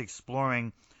is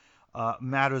exploring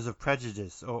matters of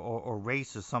prejudice or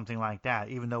race or something like that,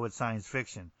 even though it's science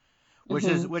fiction,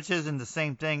 Hmm. which isn't the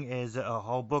same thing as a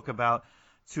whole book about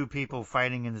two people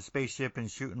fighting in the spaceship and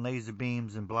shooting laser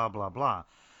beams and blah blah blah.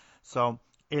 So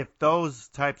if those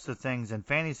types of things and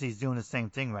fantasy's doing the same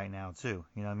thing right now too,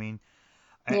 you know what I mean?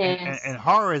 And Yes.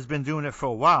 horror has been doing it for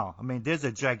a while. I mean, there's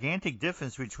a gigantic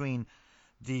difference between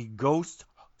the ghost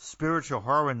spiritual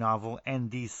horror novel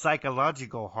and the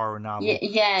psychological horror novel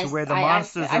to Yes, where the I've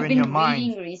monsters are I've in your been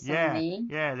mind. reading Yeah, recently.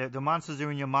 yeah, the monsters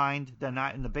are in your mind. They're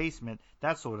not in the basement.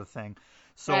 That sort of thing.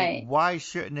 So Right. why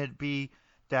shouldn't it be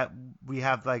that we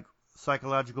have like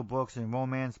psychological books and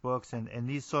romance books and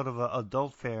these sort of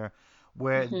adult fare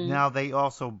where Hmm. now they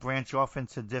also branch off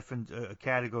into different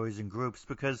categories and groups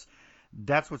because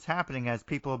that's what's happening as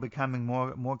people are becoming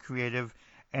more creative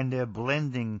and they're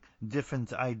blending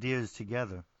different ideas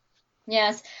together.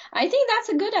 Yes, I think that's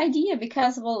a good idea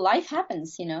because, well, life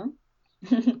happens, you know.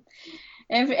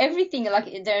 Everything,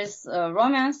 like there's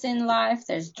romance in life,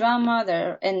 there's drama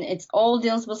there, and it's all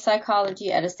deals with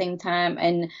psychology at the same time.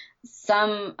 And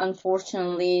some,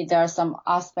 unfortunately, there are some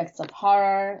aspects of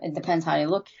horror. It depends how you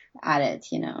look at it,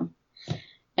 you know.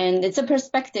 And it's a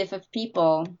perspective of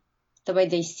people, the way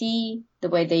they see, the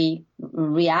way they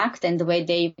react, and the way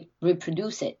they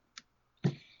reproduce it.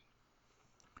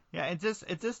 Yeah, it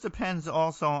just depends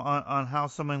also on how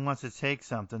someone wants to take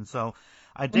something. So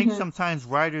I think sometimes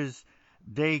writers,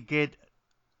 they get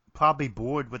probably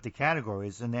bored with the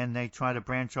categories and then they try to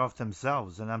branch off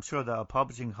themselves. And I'm sure the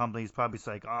publishing company is probably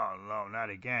like, oh no, not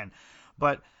again.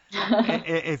 But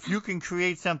if you can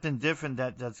create something different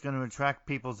that's going to attract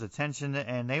people's attention,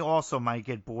 and they also might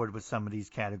get bored with some of these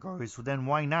categories, well, then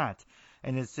why not?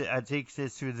 And it takes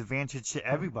this to the advantage to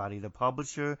everybody, the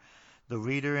publisher, the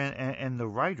reader, and the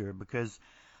writer. Because,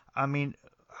 I mean,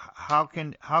 how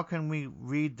can we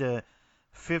read the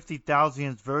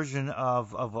 50,000th version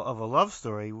of a love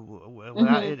story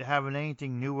without it having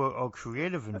anything new or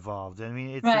creative involved? I mean,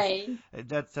 it's Right.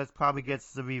 just that probably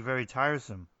gets to be very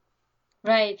tiresome.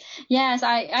 Right. Yes,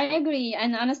 I agree.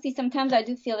 And honestly, sometimes I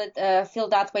do feel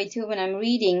that way too when I'm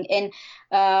reading. And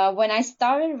when I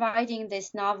started writing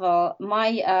this novel,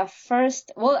 my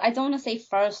first, well, I don't want to say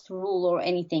first rule or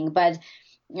anything, but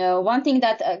one thing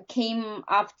that came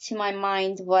up to my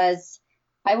mind was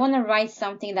I want to write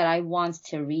something that I want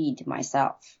to read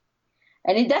myself.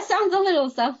 And it does sound a little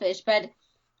selfish, but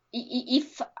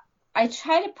if I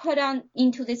try to put on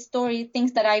into this story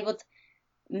things that I would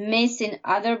miss in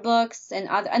other books and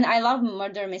I love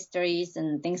murder mysteries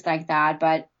and things like that,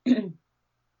 but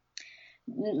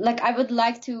like I would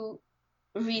like to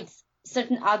read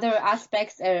certain other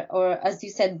aspects or as you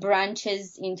said,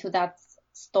 branches into that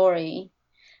story.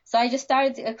 So I just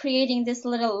started creating this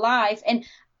little life, and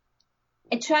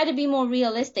I try to be more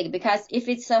realistic, because if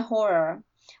it's a horror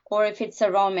or if it's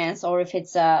a romance or if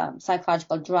it's a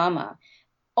psychological drama,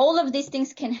 all of these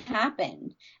things can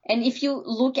happen. And if you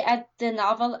look at the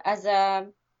novel as a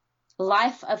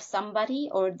life of somebody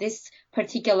or this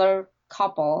particular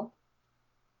couple,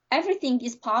 everything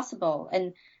is possible.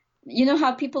 And you know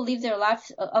how people live their lives,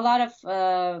 a lot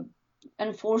of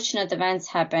unfortunate events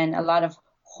happen, a lot of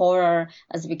horror,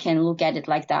 as we can look at it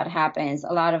like that, happens,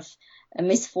 a lot of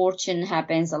misfortune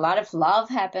happens, a lot of love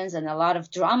happens, and a lot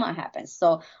of drama happens.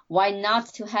 So why not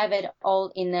to have it all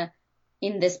in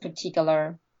this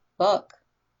particular book?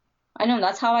 I know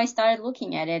that's how I started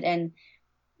looking at it, and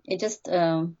it just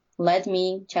led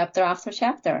me chapter after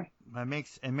chapter.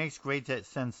 It makes great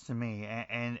sense to me,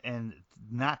 and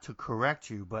not to correct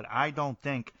you, but I don't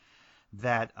think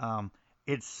that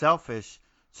it's selfish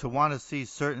to want to see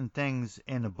certain things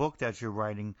in a book that you're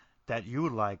writing that you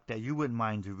would like, that you wouldn't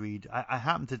mind to read. I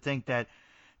happen to think that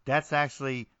that's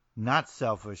actually not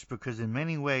selfish, because in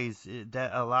many ways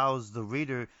that allows the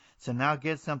reader to now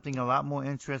get something a lot more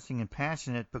interesting and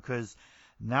passionate, because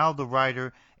now the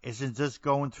writer isn't just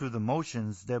going through the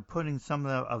motions. They're putting some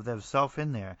of themselves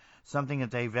in there, something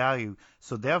that they value.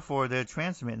 So therefore, they're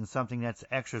transmitting something that's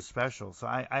extra special. So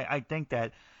I think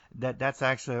that's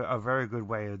actually a very good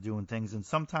way of doing things. And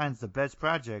sometimes the best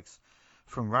projects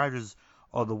from writers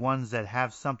are the ones that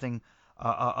have something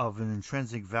of an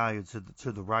intrinsic value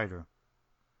to the writer.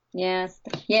 Yes,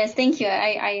 thank you.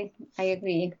 I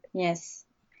agree. Yes.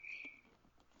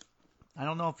 I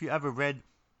don't know if you ever read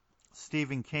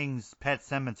Stephen King's Pet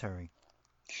Sematary.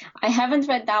 I haven't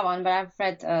read that one, but I've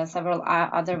read several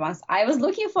other ones. I was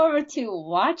looking forward to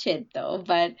watch it though,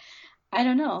 but I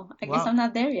don't know. I guess I'm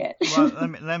not there yet. Well,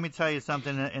 let me tell you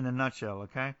something in a nutshell,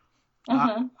 okay?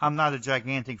 I'm not a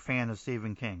gigantic fan of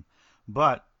Stephen King,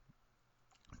 but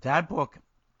that book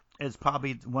is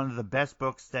probably one of the best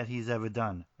books that he's ever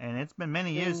done, and it's been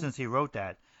many years since he wrote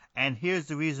that. And here's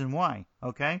the reason why,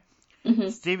 okay?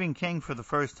 Stephen King, for the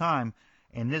first time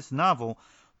in this novel,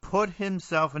 put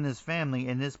himself and his family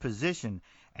in this position,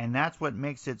 and that's what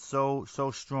makes it so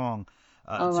strong.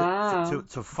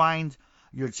 To find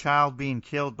your child being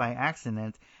killed by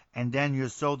accident, and then you're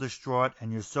so distraught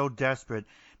and you're so desperate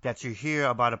that you hear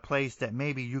about a place that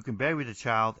maybe you can bury the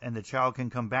child and the child can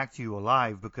come back to you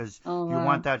alive, because you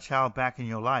want that child back in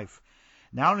your life.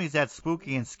 Not only is that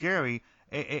spooky and scary,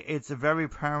 it's a very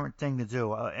parent thing to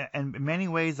do, and in many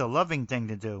ways a loving thing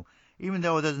to do, even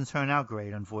though it doesn't turn out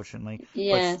great, unfortunately.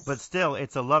 Yes. But still,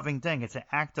 it's a loving thing. It's an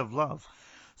act of love.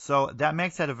 So that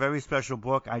makes that a very special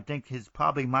book. I think his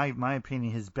probably my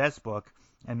opinion, his best book.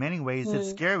 In many ways, his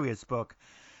scariest book,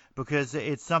 because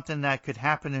it's something that could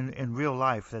happen in real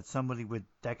life, that somebody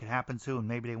that could happen to, and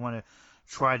maybe they want to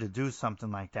try to do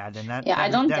something like that, and that I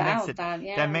that don't that makes doubt it that. that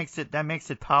Yeah. makes it that makes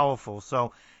it powerful.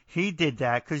 So he did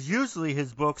that because usually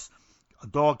his books, a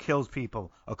dog kills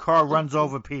people, a car runs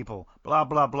over people, blah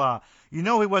blah blah. You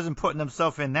know he wasn't putting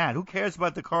himself in that. Who cares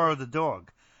about the car or the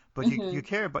dog? But you Mhm.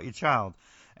 care about your child,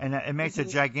 and it makes a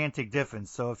Mhm. gigantic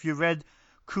difference. So if you read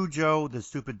Cujo, the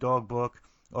stupid dog book,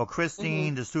 or Mhm.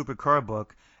 Christine, the stupid car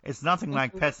book, it's nothing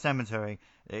like Mhm. Pet Cemetery.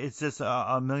 It's just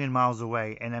a million miles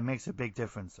away, and it makes a big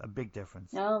difference. A big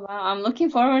difference. Oh wow, I'm looking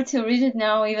forward to read it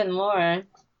now even more.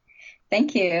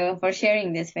 Thank you for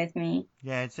sharing this with me.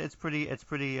 Yeah, it's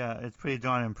pretty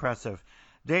darn impressive.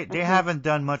 They Mhm. haven't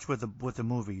done much with the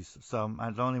movies, so I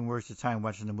don't even waste your time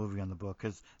watching the movie on the book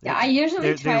because Yeah, I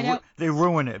usually try to they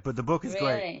ruin it. But the book is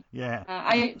great. really. Yeah.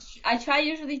 I try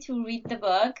usually to read the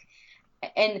book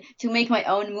and to make my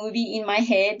own movie in my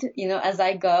head, as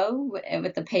I go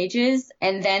with the pages,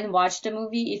 and then watch the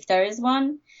movie if there is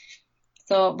one.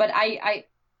 So, but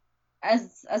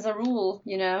as a rule,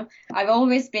 I've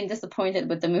always been disappointed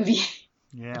with the movie.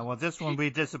 Yeah, well, this one will be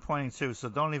disappointing too, so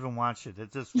don't even watch it.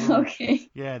 It just ruined. Okay.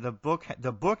 Yeah, the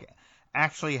book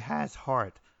actually has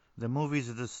heart. The movies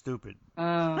are just stupid.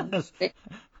 It,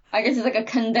 I guess it's like a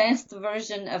condensed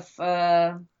version of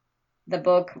the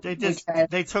book, which has,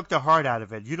 They took the heart out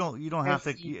of it. You don't I have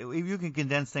to see. you can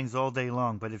condense things all day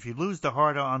long, but if you lose the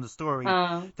heart on the story,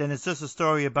 Um, then it's just a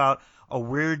story about a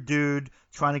weird dude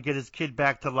trying to get his kid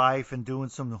back to life and doing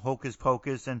some hocus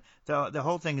pocus, and the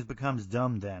whole thing becomes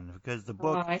dumb then because the oh,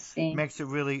 book I see. makes it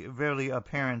really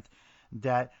apparent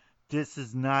that this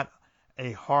is not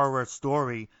a horror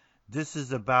story. This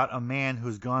is about a man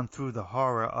who's gone through the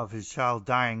horror of his child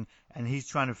dying, and he's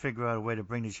trying to figure out a way to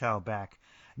bring the child back,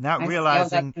 not I see. Oh,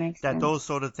 that realizing makes that those sense.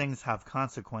 sort of things have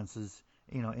consequences,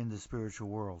 in the spiritual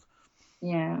world.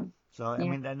 Yeah. So, I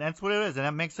Yeah. mean, and that's what it is, and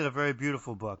that makes it a very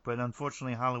beautiful book. But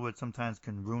unfortunately, Hollywood sometimes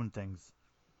can ruin things.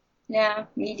 Yeah.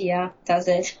 Media does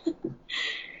it.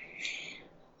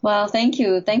 Well, thank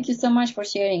you. Thank you so much for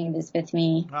sharing this with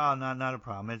me. Oh, not a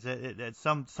problem. It's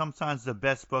sometimes the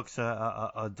best books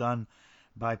are done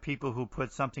by people who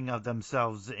put something of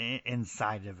themselves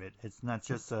inside of it. It's not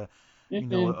just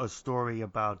Hmm. a story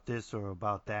about this or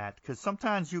about that. Because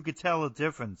sometimes you could tell a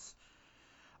difference.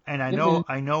 And Hmm.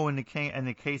 I know in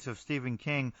the case of Stephen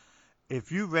King,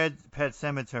 if you read Pet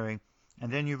Cemetery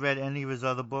and then you read any of his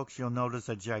other books, you'll notice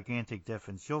a gigantic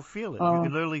difference. You'll feel it. You can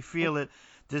Oh. literally feel it.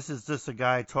 This is just a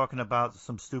guy talking about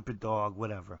some stupid dog,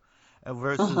 whatever,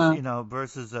 versus Uh-huh.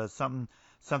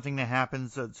 something that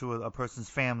happens to a person's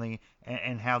family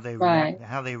and Right.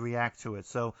 how they react to it.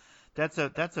 So that's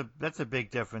a big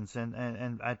difference.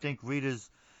 And I think readers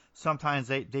sometimes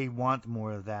they want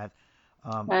more of that.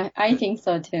 Um, I think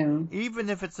so too. Even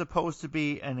if it's supposed to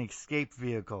be an escape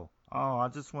vehicle. Oh, I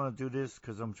just want to do this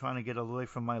because I'm trying to get away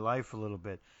from my life a little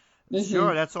bit. Sure,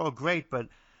 Hmm. that's all great, but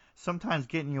sometimes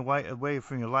getting away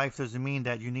from your life doesn't mean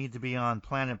that you need to be on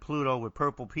planet Pluto with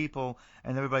purple people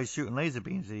and everybody's shooting laser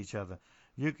beams at each other.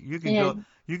 You can Yeah.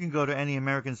 you can go to any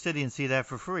American city and see that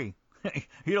for free.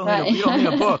 You don't need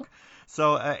a Right. book.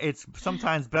 So it's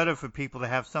sometimes better for people to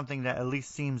have something that at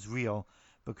least seems real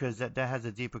because that has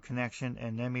a deeper connection,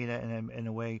 and I mean in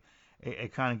a way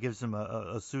it kind of gives them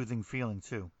a soothing feeling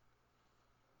too.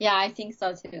 Yeah, I think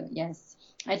so too. Yes.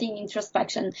 I think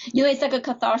introspection, it's like a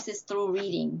catharsis through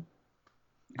reading.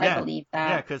 I Yeah, believe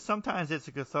yeah, that. because sometimes it's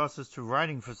a catharsis to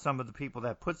writing for some of the people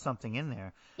that put something in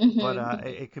there, but Hmm.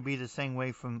 it could be the same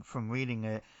way from reading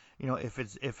it, if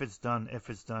it's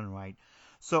done right.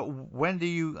 So when do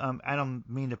you I don't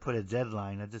mean to put a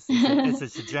deadline. It's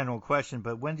just a general question,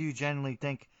 but when do you generally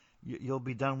think you'll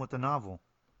be done with the novel?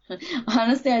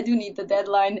 Honestly, I do need the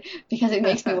deadline because it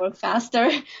makes me work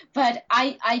faster. But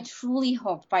I truly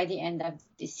hope by the end of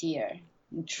this year.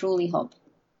 Truly hope.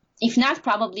 If not,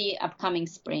 probably upcoming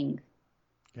spring.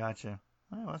 Gotcha.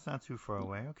 Well, that's not too far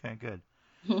away. Okay, good.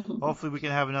 Hopefully we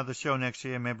can have another show next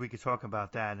year. Maybe we could talk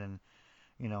about that and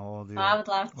I would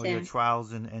love all your to.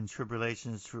 trials and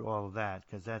tribulations through all of that,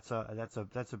 because that's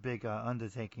a big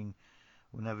undertaking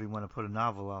whenever you want to put a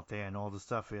novel out there and all the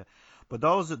stuff here. But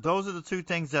those are the two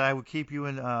things that I would keep you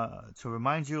in to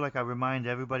remind you, like I remind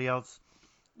everybody else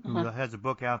who Uh-huh. has a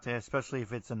book out there, especially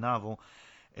if it's a novel,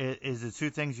 is the two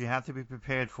things you have to be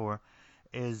prepared for.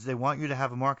 Is they want you to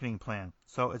have a marketing plan.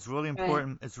 So it's really Right.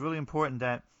 important. It's really important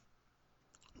that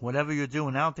whatever you're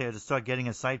doing out there to start getting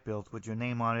a site built with your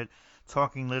name on it,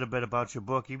 talking a little bit about your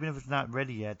book, even if it's not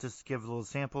ready yet, just give a little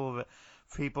sample of it.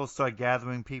 People start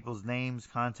gathering people's names,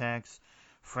 contacts,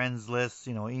 friends lists,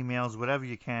 emails, whatever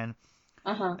you can,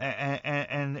 Uh-huh.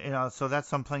 and so that's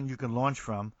something you can launch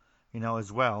from,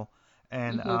 as well.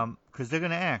 And Mm-hmm. because they're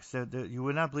going to ask, you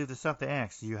would not believe the stuff they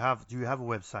ask. Do you have a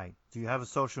website? Do you have a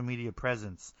social media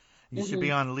presence? You should be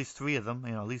Mm-hmm. on at least 3 of them.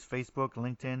 At least Facebook,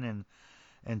 LinkedIn,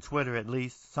 and Twitter at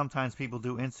least. Sometimes people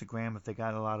do Instagram if they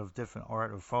got a lot of different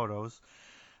art or photos.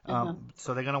 Uh-huh.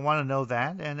 So they're going to want to know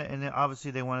that, and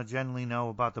obviously they want to generally know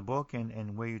about the book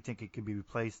and where you think it could be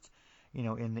replaced,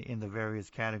 in the various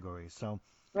categories. So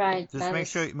Right. just That make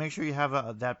sure is. you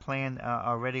have that plan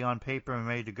already on paper and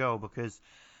ready to go, because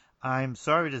I'm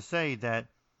sorry to say that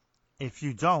if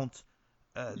you don't,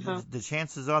 Uh-huh. the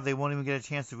chances are they won't even get a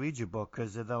chance to read your book,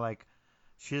 because they're like,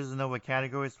 she doesn't know what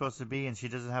category it's supposed to be and she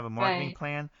doesn't have a marketing Right.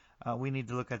 plan. We need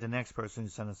to look at the next person who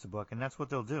sent us the book, and that's what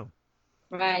they'll do.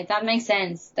 Right. That makes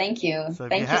sense. Thank you. So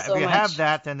Thank you if so you have much.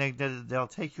 that, then they'll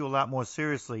take you a lot more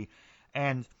seriously.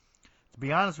 And to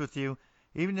be honest with you,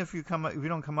 even if you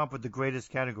don't come up with the greatest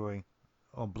category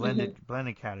or Mm-hmm.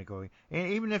 blended category,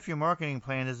 even if your marketing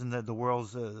plan isn't the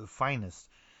world's finest,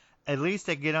 at least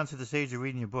they get onto the stage of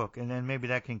reading your book, and then maybe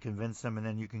that can convince them, and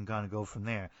then you can kind of go from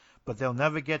there. But they'll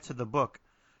never get to the book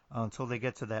until they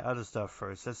get to that other stuff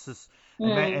first. That's just,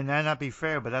 Mm-hmm. and that not be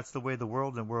fair, but that's the way the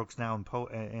world works now in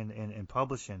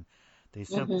publishing. They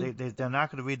Mm-hmm. simply they're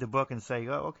not going to read the book and say,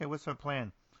 oh, okay, what's our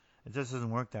plan? It just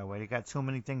doesn't work that way. They got too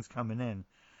many things coming in,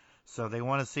 so they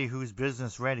want to see who's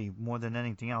business ready more than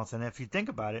anything else. And if you think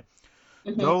about it,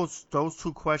 Mm-hmm. those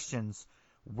 2 questions: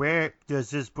 where does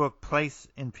this book place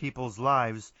in people's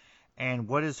lives, and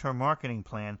what is her marketing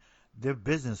plan? They're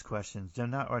business questions. They're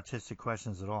not artistic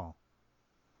questions at all.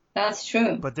 That's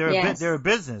true. But they're a Yes.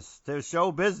 business. They're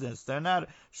show business. They're not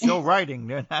show writing.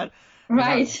 They're not.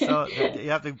 Right. So you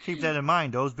have to keep that in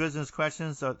mind. Those business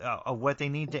questions are what they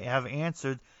need to have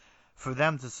answered for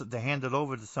them to hand it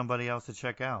over to somebody else to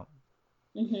check out.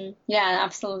 Mm-hmm. Yeah,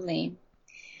 absolutely.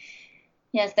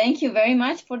 Yes, thank you very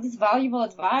much for this valuable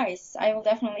advice. I will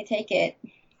definitely take it.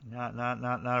 Not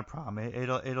a problem.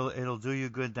 It'll do you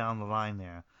good down the line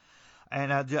there.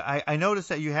 And I noticed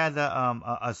that you had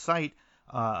a site.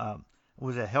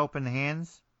 Was it Helping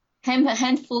Hands? A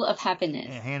handful of A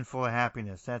happiness. handful of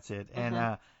happiness. That's it. And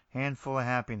Uh-huh. handful of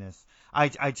happiness.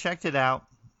 I checked it out.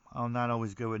 I'm not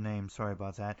always good with names. Sorry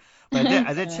about that. But I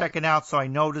It's did all right. check it out. So I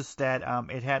noticed that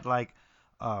it had like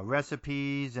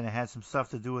recipes, and it had some stuff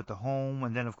to do with the home.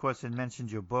 And then of course it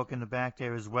mentioned your book in the back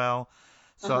there as well.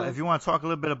 So Uh-huh. if you want to talk a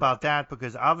little bit about that,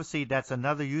 because obviously that's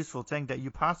another useful thing that you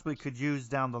possibly could use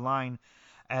down the line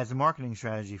as a marketing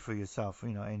strategy for yourself,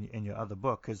 in your other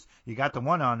book, because you got the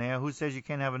one on there. Who says you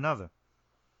can't have another?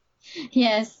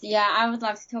 Yes, yeah, I would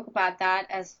love to talk about that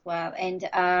as well. And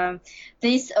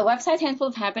this website, Handful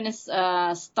of Happiness,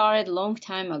 started a long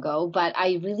time ago, but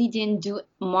I really didn't do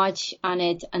much on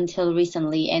it until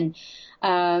recently. And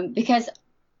because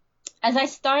as I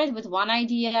started with one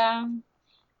idea,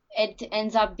 it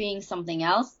ends up being something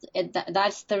else.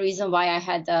 That's the reason why I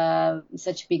had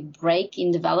such a big break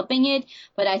in developing it.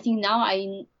 But I think now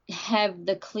I have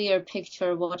the clear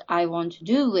picture what I want to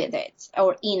do with it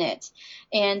or in it.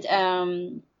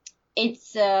 And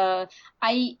it's I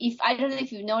don't know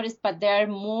if you've noticed, but there are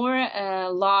more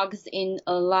logs in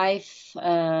a life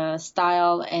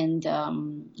style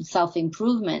and self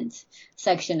improvement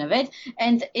section of it.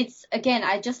 And it's again,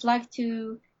 I just like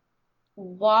to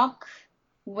walk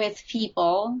with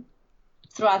people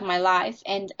throughout my life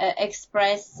and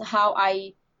express how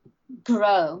I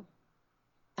grow,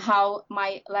 how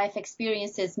my life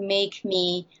experiences make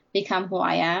me become who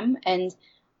I am, and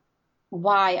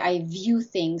why I view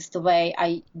things the way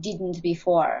I didn't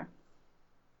before.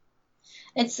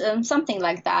 It's something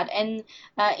like that. And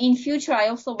in future, I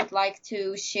also would like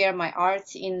to share my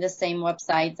art in the same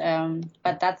website,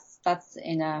 but that's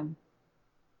in a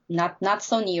not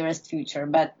so nearest future,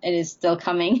 but it is still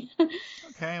coming.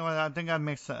 Okay, well, I think that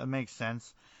makes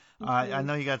sense. I Mhm.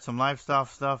 know you got some lifestyle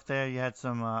stuff there. You had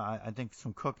some, I think,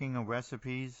 some cooking and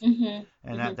recipes, Mhm.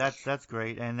 and Mhm. that's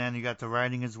great. And then you got the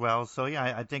writing as well. So yeah,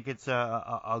 I think it's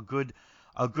a good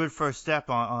first step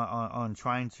on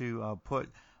trying to put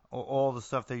all the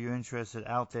stuff that you're interested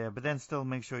out there, but then still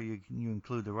make sure you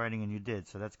include the writing, and you did.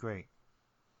 So that's great.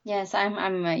 Yes,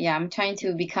 I'm trying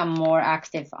to become more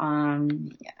active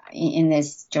in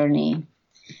this journey.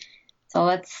 So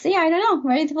let's see. I don't know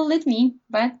where it will lead me,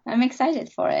 but I'm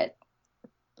excited for it.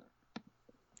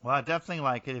 Well, I definitely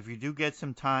like it. If you do get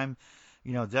some time,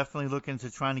 definitely look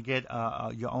into trying to get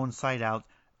your own site out.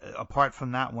 Apart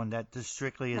from that one, that just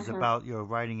strictly is Uh-huh. about your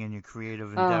writing and your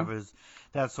creative Oh, endeavors,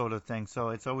 that sort of thing. So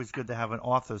it's always good to have an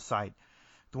author site.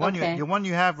 The okay. one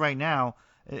you have right now,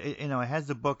 it has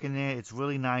the book in there. It's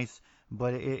really nice,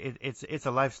 but it's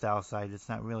a lifestyle site. It's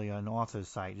not really an author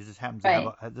site. Right.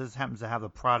 It just happens to have a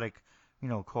product,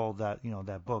 called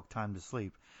that book, Time to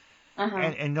Sleep. Uh-huh.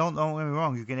 And don't get me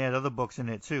wrong, you can add other books in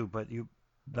it too, but you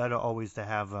better always to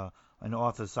have an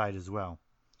author site as well.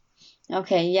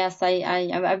 Okay, yes,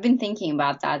 I've been thinking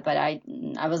about that, but I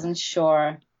wasn't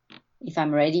sure if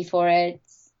I'm ready for it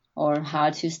or how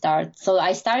to start. So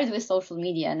I started with social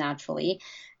media naturally,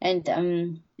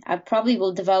 and I probably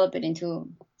will develop it into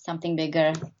something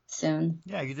bigger soon.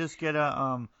 Yeah, you just get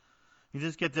a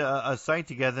site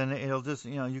together, and it'll just,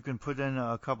 you can put in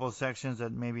a couple of sections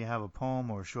that maybe have a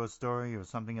poem or a short story or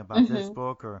something about this Mm-hmm.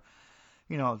 book, or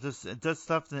just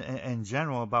stuff in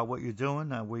general about what you're doing,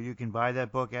 where you can buy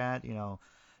that book at.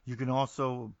 You can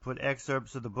also put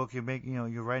excerpts of the book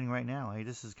you're writing right now. Hey,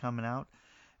 this is coming out,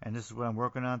 and this is what I'm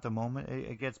working on at the moment.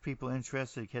 It gets people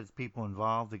interested, it gets people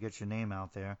involved, it gets your name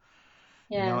out there.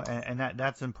 Yes, And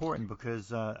that's important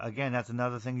because again, that's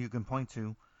another thing you can point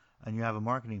to, and you have a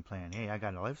marketing plan. Hey, I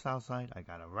got a lifestyle site, I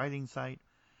got a writing site.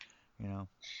 You know,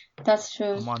 that's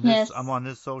true. I'm Yes. on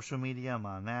this social media, I'm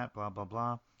on that, blah blah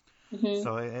blah. Mm-hmm.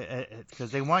 So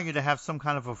because they want you to have some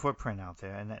kind of a footprint out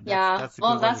there, and Yeah, that's a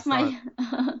well, good way to that's start.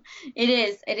 my, it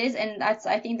is, and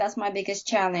I think that's my biggest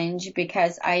challenge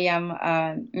because I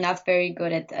am not very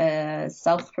good at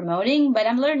self-promoting, but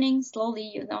I'm learning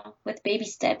slowly, with baby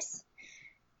steps.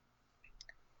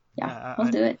 Yeah, Yeah,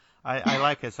 we'll do it. I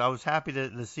like it. So I was happy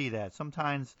to see that.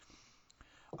 Sometimes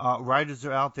writers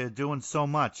are out there doing so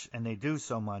much, and they do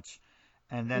so much,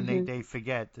 and then Mm-hmm. they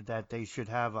forget that they should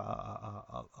have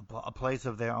a place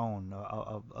of their own,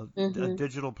 a Mm-hmm.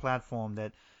 digital platform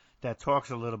that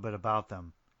talks a little bit about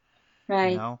them. You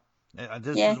Right. know,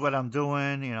 this is Yes. what I'm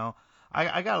doing.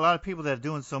 I got a lot of people that are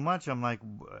doing so much. I'm like,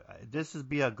 this would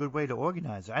be a good way to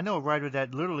organize it. I know a writer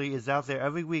that literally is out there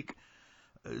every week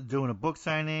doing a book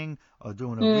signing or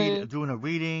Mm. doing a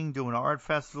reading, doing an art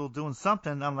festival, doing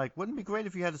something. I'm like, wouldn't it be great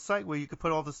if you had a site where you could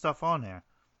put all the stuff on there?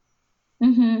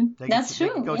 Mm-hmm. That's They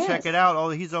could true. go check it Yes. out. Oh,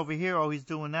 he's over here. Oh, he's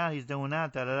doing that. He's doing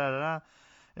that. Da da da da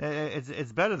da.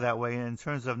 It's better that way in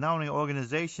terms of not only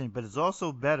organization, but it's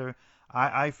also better.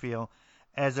 I feel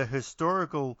as a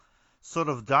historical sort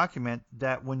of document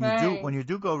that when Right. you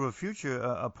do go to a future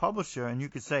a publisher and you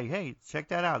could say, hey, check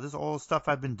that out. This is all the stuff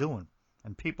I've been doing,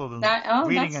 and people have been Oh,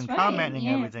 reading that's and right. commenting and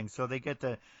Yeah. everything, so they get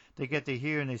to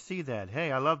hear and they see that.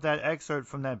 Hey, I love that excerpt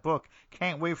from that book.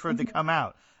 Can't wait for it to Mm-hmm. come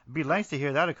out. It'd be nice to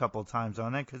hear that a couple of times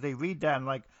on that because they read that and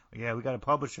like, yeah, we got a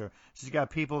publisher. She's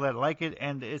got people that like it,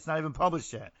 and it's not even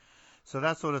published yet. So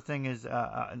that sort of thing is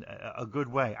a good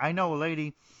way. I know a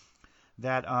lady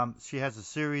that she has a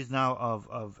series now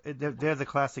of they're the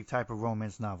classic type of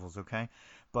romance novels, okay?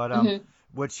 But Mm-hmm.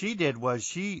 what she did was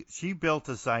she built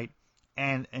a site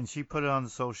and she put it on the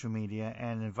social media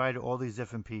and invited all these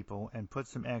different people and put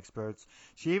some experts.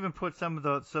 She even put some of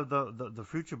the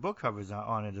future book covers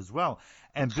on it as well,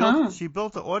 and Huh. she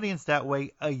built the audience that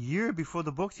way a year before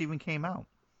the books even came out.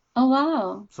 Oh,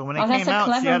 wow. So when they Oh, that's came a out,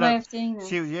 clever way of doing that.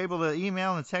 she was able to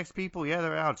email and text people, yeah,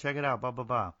 they're out, check it out, blah blah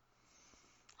blah.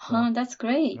 So Huh, that's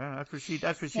great. yeah, that's what she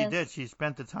did. Yes. She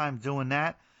spent the time doing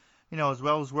that, as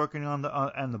well as working on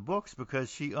the books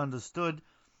because she understood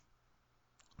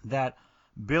that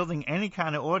building any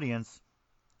kind of audience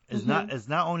Mm-hmm. is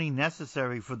not only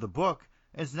necessary for the book,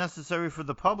 it's necessary for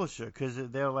the publisher because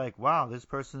they're like, wow, this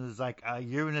person is like a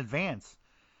year in advance.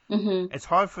 Mm-hmm. It's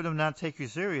hard for them not to take you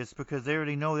serious because they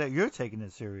already know that you're taking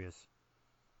it serious.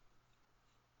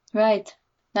 Right.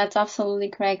 That's absolutely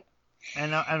correct.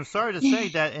 And I'm sorry to say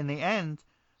that in the end,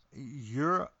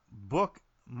 your book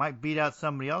might beat out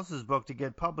somebody else's book to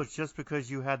get published just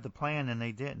because you had the plan and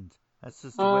they didn't.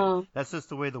 Oh, That's just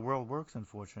the way the world works,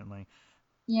 unfortunately.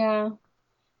 yeah.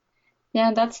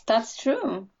 Yeah, that's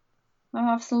true. Oh,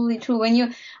 absolutely true. When you're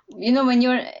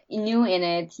new in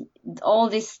it, all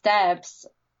these steps,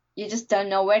 you just don't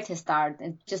know where to start.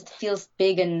 It just feels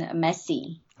big and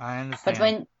messy. I But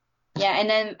understand. yeah, and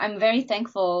then I'm very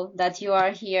thankful that you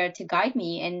are here to guide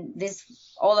me, and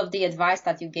all of the advice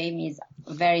that you gave me is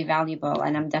very valuable,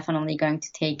 and I'm definitely going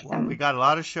to take Well, we them. got a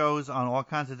lot of shows on all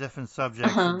kinds of different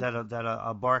subjects Uh-huh. that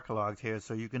are barcalogged here,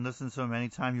 so you can listen to them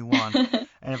anytime you want.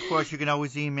 And of course, you can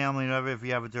always email me whatever if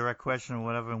you have a direct question or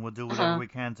whatever, and we'll do whatever Uh-huh. we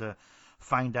can to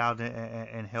find out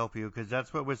and help you, because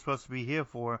that's what we're supposed to be here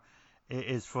for,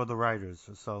 is for the writers.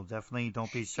 So definitely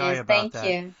don't be shy Yes, about thank that.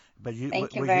 you. But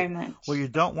Thank you very much. what you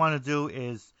don't want to do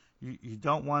is you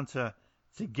don't want to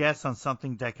guess on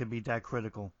something that could be that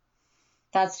critical,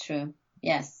 That's true.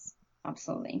 Yes,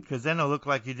 absolutely. because then it'll look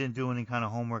like you didn't do any kind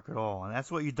of homework at all, and that's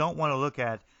what you don't want to look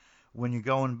at when you're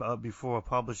going before a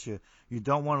publisher. You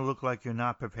don't want to look like you're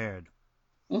not prepared.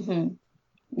 Mm-hmm.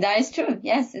 That is true.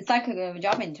 Yes, it's like a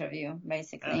job interview,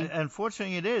 basically.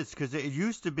 Unfortunately, it is because it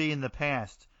used to be in the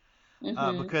past.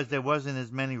 because there wasn't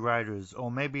as many writers,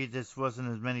 or maybe this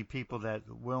wasn't as many people that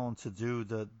were willing to do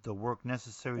the work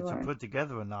necessary to put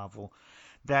together a novel,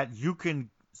 that you can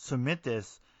submit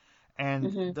this,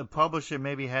 and the publisher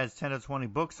maybe has 10 or 20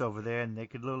 books over there, and they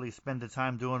could literally spend the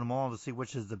time doing them all to see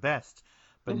which is the best.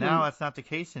 But now that's not the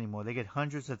case anymore. They get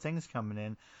hundreds of things coming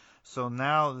in. So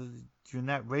now you're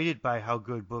not rated by how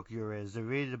good book you're is. They're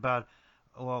rated about,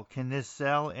 well, can this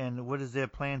sell, and what is their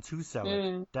plan to sell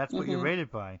it? That's what you're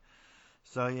rated by.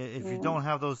 So if you don't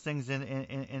have those things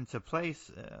into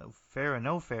place, fair or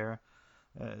no fair,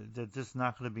 they're just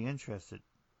not going to be interested.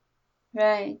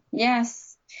 Right.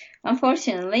 Yes.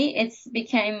 Unfortunately, it's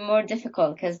became more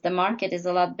difficult because the market is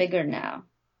a lot bigger now.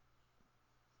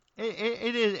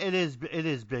 It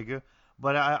is bigger,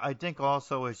 but I think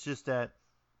also it's just that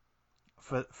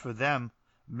for them,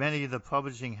 many of the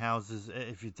publishing houses,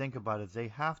 if you think about it, they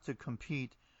have to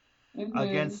compete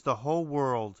against the whole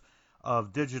world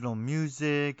of digital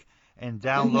music and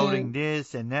downloading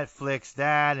this and Netflix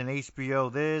that and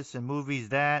HBO this and movies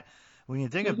that. When you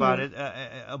think about it,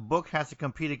 a book has to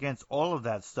compete against all of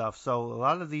that stuff. So a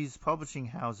lot of these publishing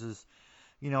houses,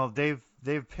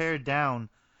 they've pared down,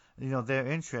 their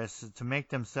interests to make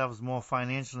themselves more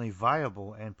financially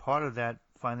viable. And part of that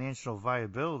financial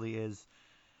viability is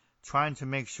trying to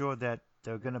make sure that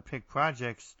they're going to pick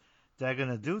projects that are going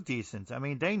to do decent. I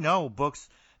mean, they know books.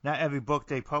 Not every book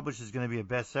they publish is going to be a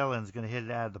bestseller and is going to hit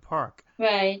it out of the park.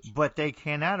 Right. But they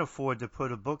cannot afford to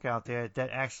put a book out there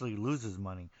that actually loses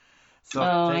money.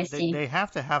 So they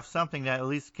have to have something that at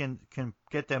least can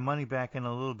get their money back in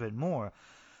a little bit more.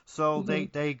 So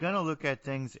they're going to look at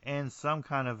things in some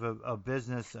kind of a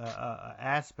business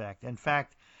aspect. In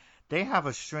fact, they have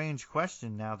a strange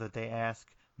question now that they ask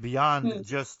beyond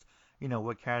just,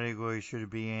 what category should it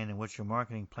be in and what's your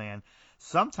marketing plan.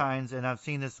 Sometimes, and I've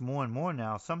seen this more and more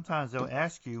now, sometimes they'll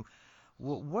ask you,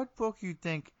 what book you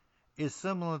think is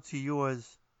similar to yours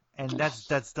and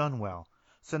that's done well.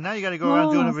 So now you got to go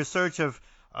around doing a research of,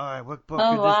 all right, what book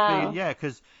could this be? Yeah,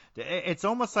 because it's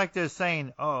almost like they're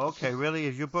saying, oh, okay, really?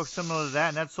 Is your book similar to that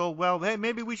and that's sold well? Hey,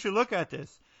 maybe we should look at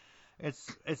this.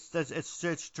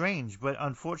 It's strange, but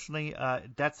unfortunately,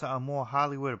 that's a more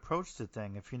Hollywood approach to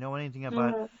thing. If you know anything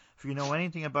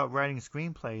about writing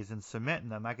screenplays and submitting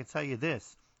them, I can tell you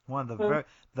this: one of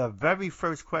the very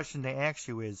first question they ask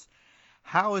you is,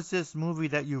 how is this movie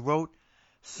that you wrote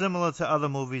similar to other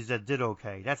movies that did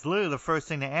okay? That's literally the first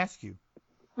thing they ask you.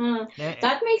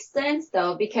 That makes sense,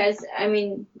 though, because, I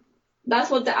mean, that's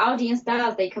what the audience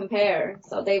does. They compare.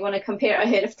 So they want to compare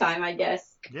ahead of time, I guess.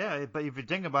 Yeah, but if you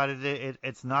think about it,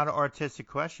 it's not an artistic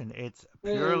question. It's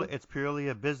purely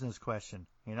a business question,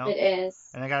 It is.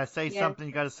 And I got to say something.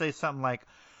 You got to say something like,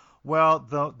 well,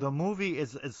 the movie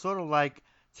is sort of like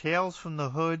Tales from the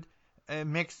Hood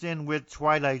mixed in with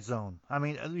Twilight Zone. I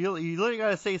mean, you literally got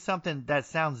to say something that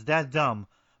sounds that dumb.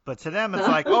 But to them, it's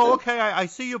like, oh, okay, I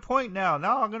see your point now.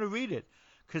 Now I'm going to read it.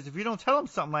 Because if you don't tell them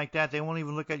something like that, they won't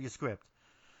even look at your script.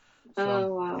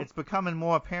 So it's becoming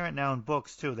more apparent now in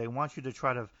books too. They want you to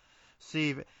try to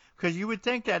see, because you would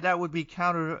think that would be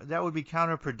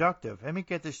counterproductive. Let me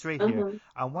get this straight here.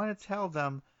 I want to tell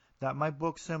them that my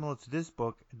book's similar to this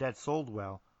book that sold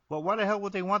well. Well, why the hell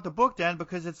would they want the book then?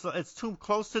 Because it's too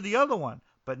close to the other one.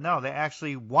 But no, they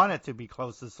actually want it to be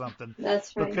close to something.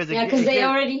 That's right. Because they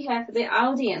already have the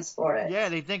audience for it. Yeah,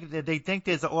 they think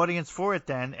there's an audience for it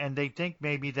then, and they think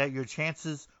maybe that your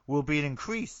chances will be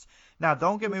increased. Now,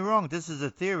 don't get me wrong. This is a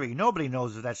theory. Nobody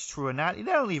knows if that's true or not. They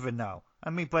don't even know.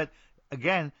 I mean, but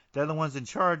again, they're the ones in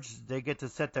charge. They get to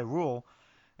set that rule,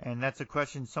 and that's a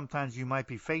question sometimes you might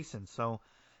be facing. So,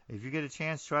 if you get a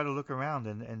chance, try to look around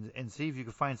and see if you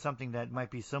can find something that might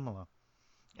be similar.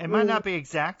 It might not be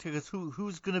exact because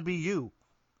who's going to be you?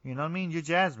 You know what I mean? You're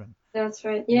Jasmine. That's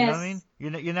right. Yes. You know what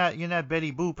I mean? You're not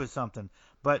Betty Boop or something.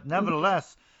 But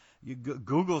nevertheless, you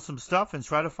Google some stuff and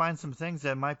try to find some things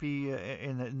that might be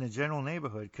in the general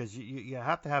neighborhood, because you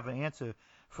have to have an answer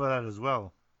for that as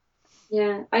well.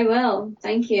 Yeah, I will.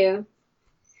 Thank you.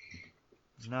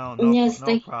 No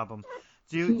problem.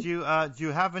 Do you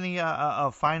have any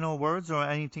final words or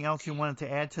anything else you wanted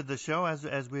to add to the show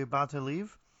as we're about to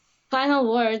leave?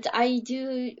 Final words. I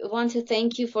do want to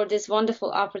thank you for this wonderful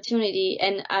opportunity.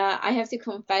 And I have to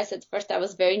confess, at first I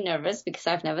was very nervous because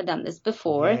I've never done this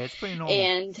before. Yeah, it's pretty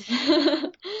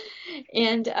normal.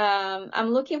 And I'm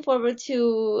looking forward to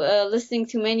listening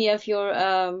to many of your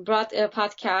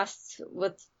podcasts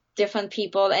with different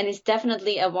people. And it's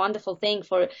definitely a wonderful thing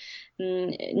for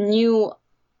new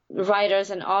writers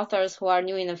and authors who are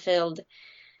new in the field.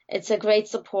 It's a great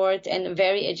support and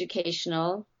very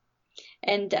educational.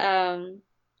 And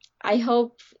I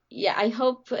hope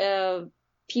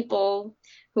people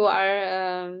who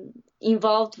are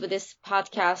involved with this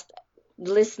podcast,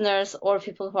 listeners or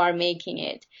people who are making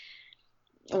it,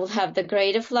 will have the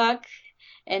great of luck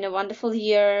and a wonderful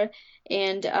year.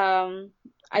 And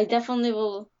I definitely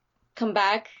will come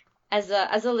back as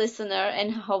a listener,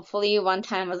 and hopefully one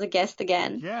time as a guest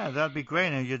again. Yeah, that'd be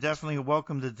great, and you're definitely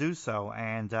welcome to do so.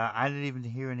 And I didn't even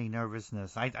hear any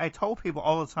nervousness. I told people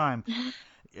all the time,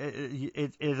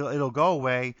 it'll go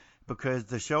away, because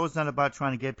the show is not about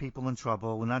trying to get people in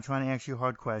trouble. We're not trying to ask you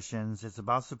hard questions. It's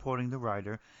about supporting the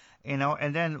writer,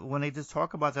 And then when they just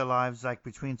talk about their lives, like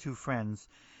between two friends,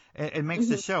 it makes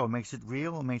the show. It makes it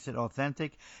real. It makes it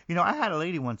authentic. I had a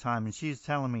lady one time, and she's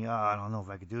telling me, "Oh, I don't know if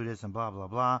I could do this," and blah blah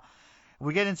blah.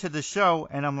 We get into the show,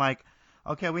 and I'm like,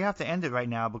 "Okay, we have to end it right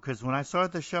now, because when I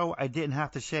started the show, I didn't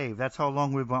have to shave. That's how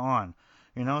long we were on."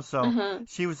 So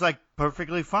she was like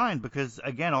perfectly fine, because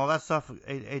again, all that stuff,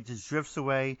 it just drifts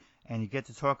away, and you get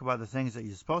to talk about the things that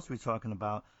you're supposed to be talking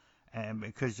about, and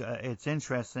because it's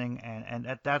interesting,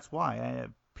 and that's why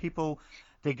people,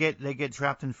 they get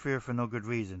trapped in fear for no good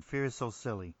reason. Fear is so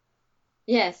silly.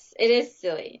 Yes, it is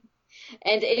silly.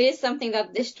 And it is something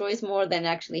that destroys more than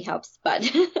actually helps. But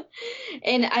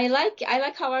and I like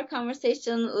how our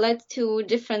conversation led to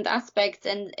different aspects,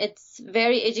 and it's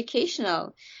very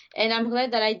educational. And I'm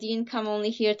glad that I didn't come only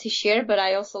here to share, but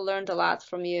I also learned a lot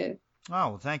from you.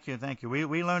 Oh, thank you.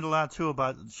 We learned a lot too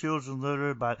about children's literature,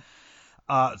 about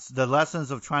the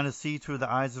lessons of trying to see through the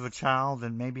eyes of a child,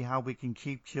 and maybe how we can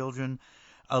keep children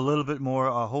a little bit more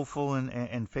hopeful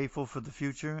and faithful for the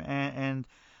future. And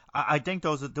I think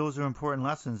those are important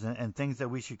lessons, and things that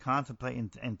we should contemplate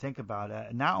and think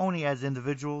about, not only as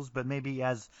individuals, but maybe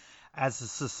as a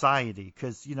society.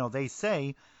 Because they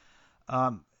say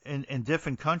in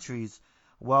different countries,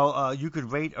 well, you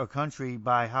could rate a country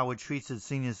by how it treats its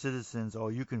senior citizens,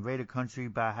 or you can rate a country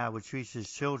by how it treats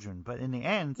its children. But in the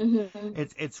end,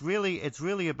 it's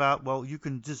really about, well, you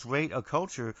can just rate a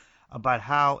culture about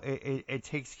how it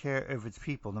takes care of its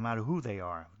people, no matter who they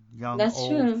are, young, That's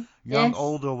old, true. young, Yes.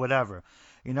 old, or whatever.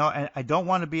 And I don't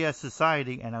want to be a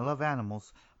society, and I love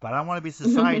animals, but I want to be a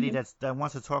society that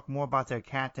wants to talk more about their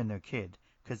cat than their kid,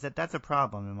 because that's a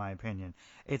problem, in my opinion.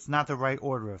 It's not the right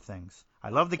order of things. I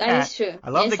love the That cat. is true. I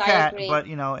love Yes, the I cat, agree. but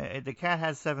the cat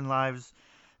has 7 lives,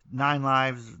 9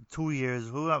 lives, 2 years.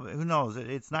 Who knows?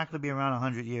 It's not going to be around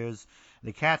 100 years.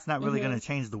 The cat's not really going to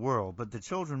change the world, but the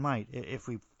children might, if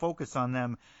we focus on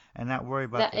them and not worry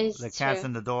about That is the cats true.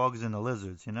 and the dogs and the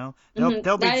lizards. They'll be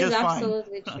That is just fine.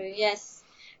 absolutely true. Yes.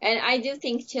 And I do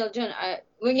think children are,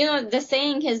 well, the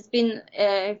saying has been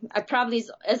probably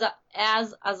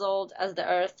as old as the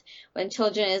earth, when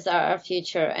children is our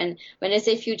future. And when I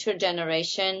say future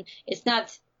generation, it's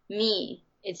not me.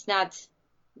 It's not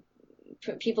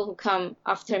people who come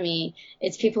after me.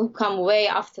 It's people who come way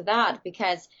after that,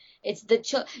 because it's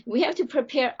we have to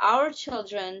prepare our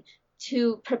children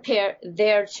to prepare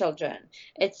their children.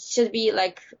 It should be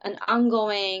like an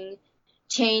ongoing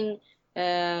chain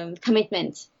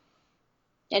commitment.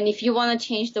 And if you want to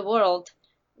change the world,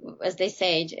 as they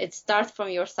say, it starts from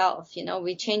yourself.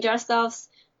 We change ourselves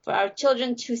for our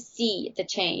children to see the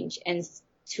change, and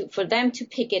for them to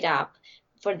pick it up,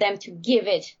 for them to give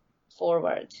it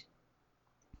forward.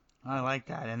 I like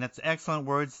that, and that's excellent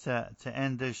words to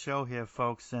end this show here,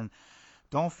 folks. And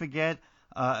don't forget,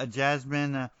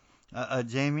 Jasmine,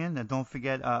 Jamian, don't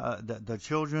forget the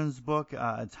children's book,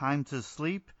 Time to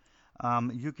Sleep.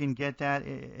 You can get that.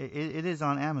 It is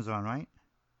on Amazon, right?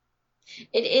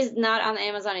 It is not on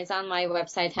Amazon. It's on my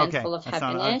website, Handful of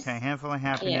Happiness. Okay, Handful of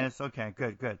Happiness. Yeah. Okay,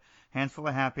 good. Handful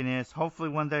of Happiness. Hopefully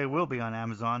one day it will be on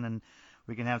Amazon, and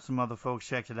we can have some other folks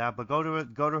check it out. But go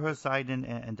to her site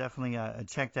and definitely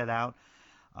check that out.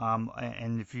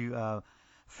 And if you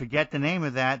forget the name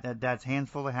of that's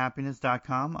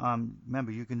handfulofhappiness.com.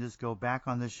 Remember, you can just go back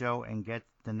on the show and get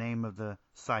the name of the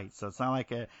site. So it's not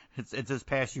like it just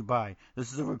passed you by.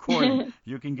 This is a recording.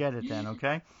 You can get it then,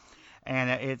 okay?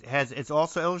 And it's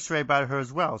also illustrated by her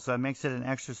as well, so it makes it an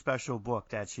extra special book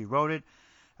that she wrote it.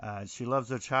 She loves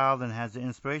her child and has the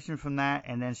inspiration from that,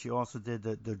 and then she also did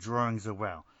the drawings as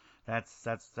well.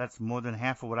 That's more than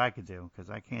half of what I could do, because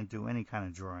I can't do any kind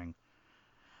of drawing.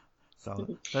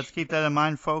 So let's keep that in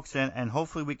mind, folks, and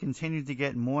hopefully we continue to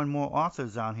get more and more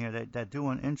authors out here that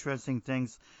doing interesting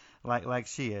things like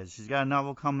she is. She's got a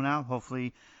novel coming out,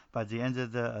 hopefully by the end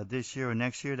of this year or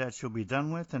next year, that she'll be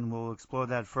done with, and we'll explore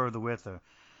that further with her.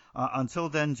 Until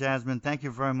then, Jasmine, thank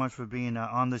you very much for being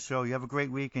on the show. You have a great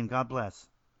week, and God bless.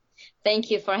 Thank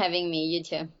you for having me. You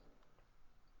too.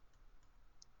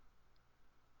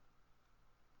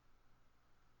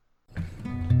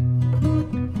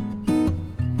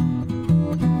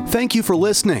 Thank you for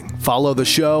listening. Follow the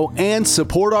show and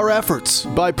support our efforts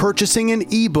by purchasing an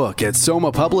ebook at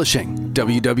Soma Publishing,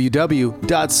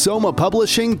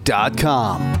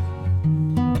 www.somapublishing.com.